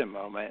present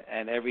moment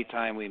and every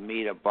time we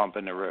meet a bump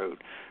in the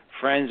road.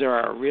 Friends are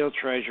our real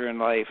treasure in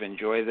life.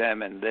 Enjoy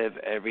them and live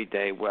every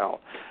day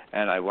well.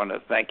 And I want to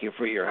thank you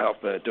for your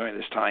help during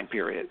this time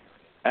period.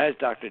 As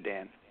Dr.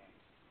 Dan.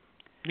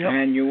 Yep.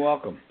 And you're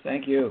welcome.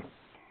 Thank you.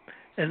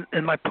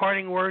 And my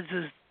parting words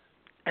is,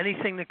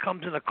 anything that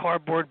comes in a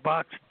cardboard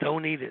box,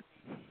 don't eat it.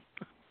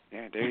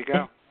 Yeah, there you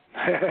go.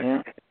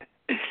 Yeah,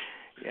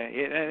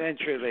 and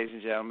true, ladies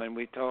and gentlemen,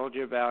 we told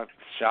you about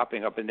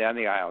shopping up and down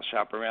the aisle.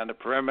 Shop around the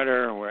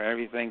perimeter where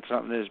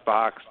something is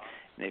boxed.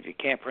 And if you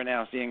can't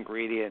pronounce the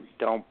ingredient,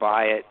 don't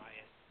buy it.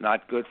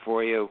 Not good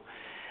for you.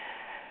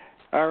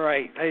 All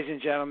right, ladies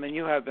and gentlemen,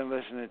 you have been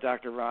listening to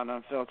Dr. Ron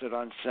Unfiltered,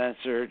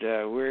 Uncensored.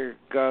 We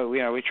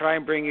try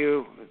and bring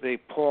you the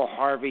Paul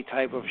Harvey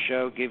type of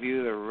show, give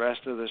you the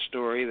rest of the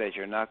story that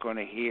you're not going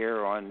to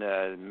hear on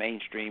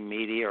mainstream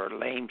media or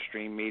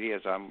lamestream media,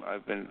 as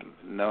I've been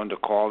known to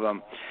call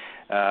them.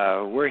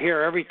 We're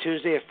here every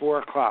Tuesday at 4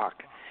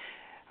 o'clock.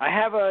 I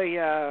have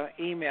a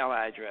email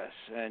address,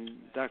 and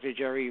Dr.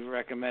 Jerry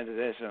recommended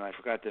this, and I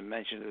forgot to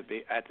mention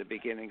it at the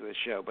beginning of the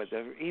show, but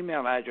the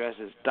email address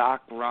is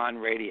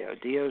docronradio,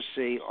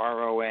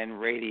 DOCRON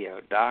radio,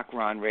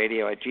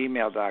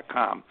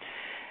 docronradio@gmail.com.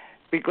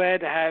 Be glad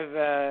to have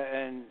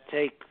and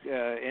take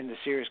into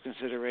serious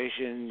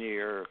consideration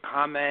your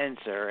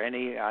comments or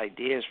any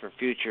ideas for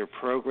future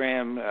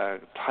program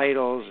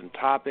titles and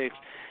topics.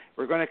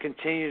 We're going to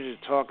continue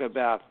to talk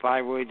about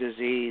thyroid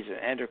disease and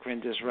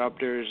endocrine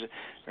disruptors,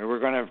 and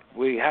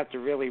we have to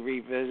really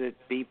revisit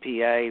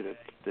BPA,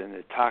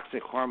 the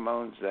toxic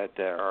hormones that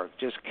are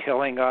just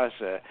killing us,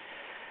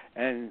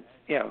 and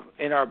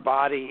in our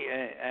body,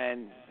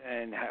 and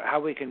how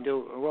we can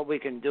do what we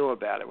can do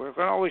about it. We're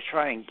going to always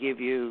try and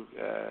give you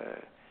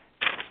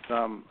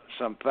some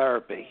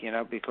therapy,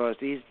 because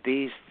these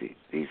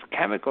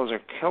chemicals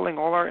are killing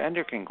all our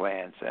endocrine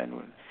glands,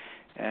 and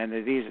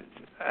these,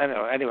 I don't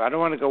know. Anyway, I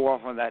don't want to go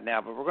off on that now,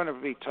 but we're going to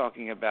be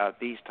talking about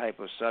these type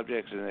of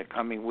subjects in the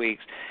coming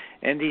weeks.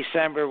 In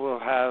December, we'll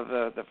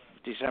have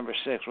December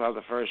 6th. We'll have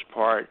the first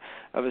part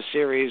of a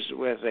series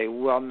with a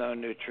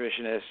well-known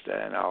nutritionist,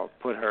 and I'll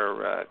put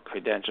her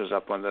credentials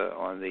up on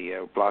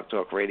the Blog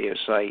Talk Radio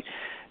site,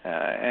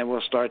 and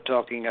we'll start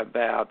talking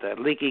about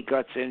leaky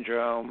gut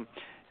syndrome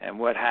and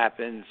what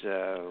happens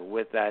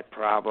with that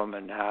problem,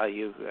 and how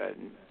you.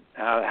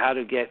 How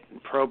to get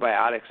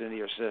probiotics into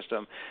your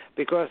system,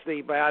 because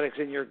the biotics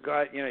in your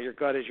gut, your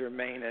gut is your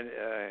main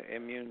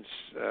immune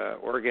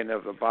organ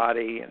of the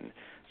body, and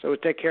so we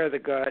take care of the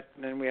gut,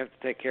 and then we have to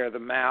take care of the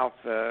mouth.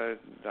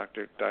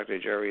 Dr.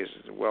 Jerry is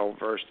well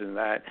versed in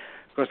that,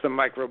 because the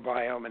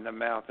microbiome in the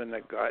mouth and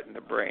the gut and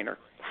the brain are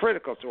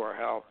critical to our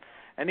health.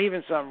 And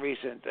even some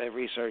recent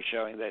research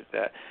showing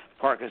that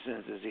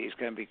Parkinson's disease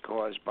can be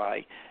caused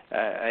by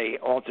a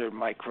altered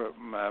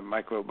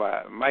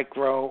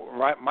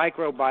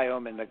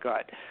microbiome in the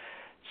gut.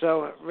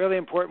 So really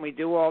important we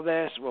do all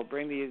this. We'll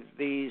bring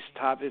these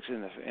topics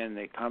in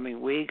the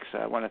coming weeks.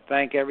 I want to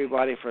thank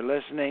everybody for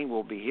listening.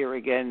 We'll be here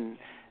again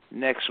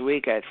next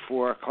week at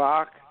 4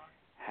 o'clock.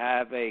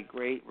 Have a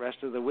great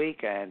rest of the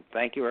week, and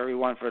thank you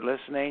everyone for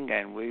listening,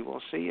 and we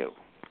will see you.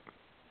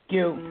 Thank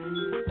you.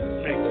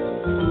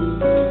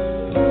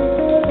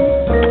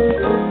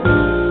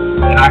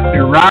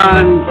 Dr.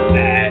 Ron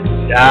at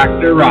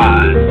Dr.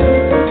 Ron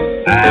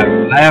have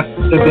left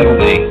the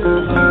building.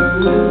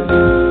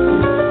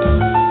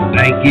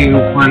 Thank you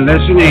for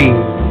listening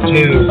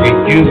to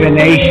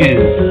Rejuvenation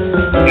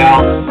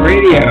Health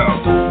Radio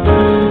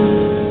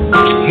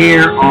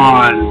here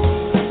on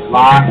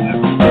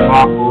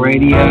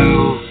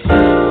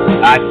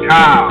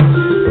blogtalkradio.com.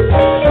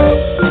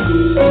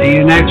 See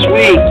you next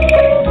week.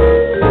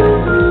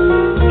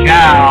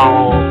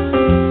 Ciao.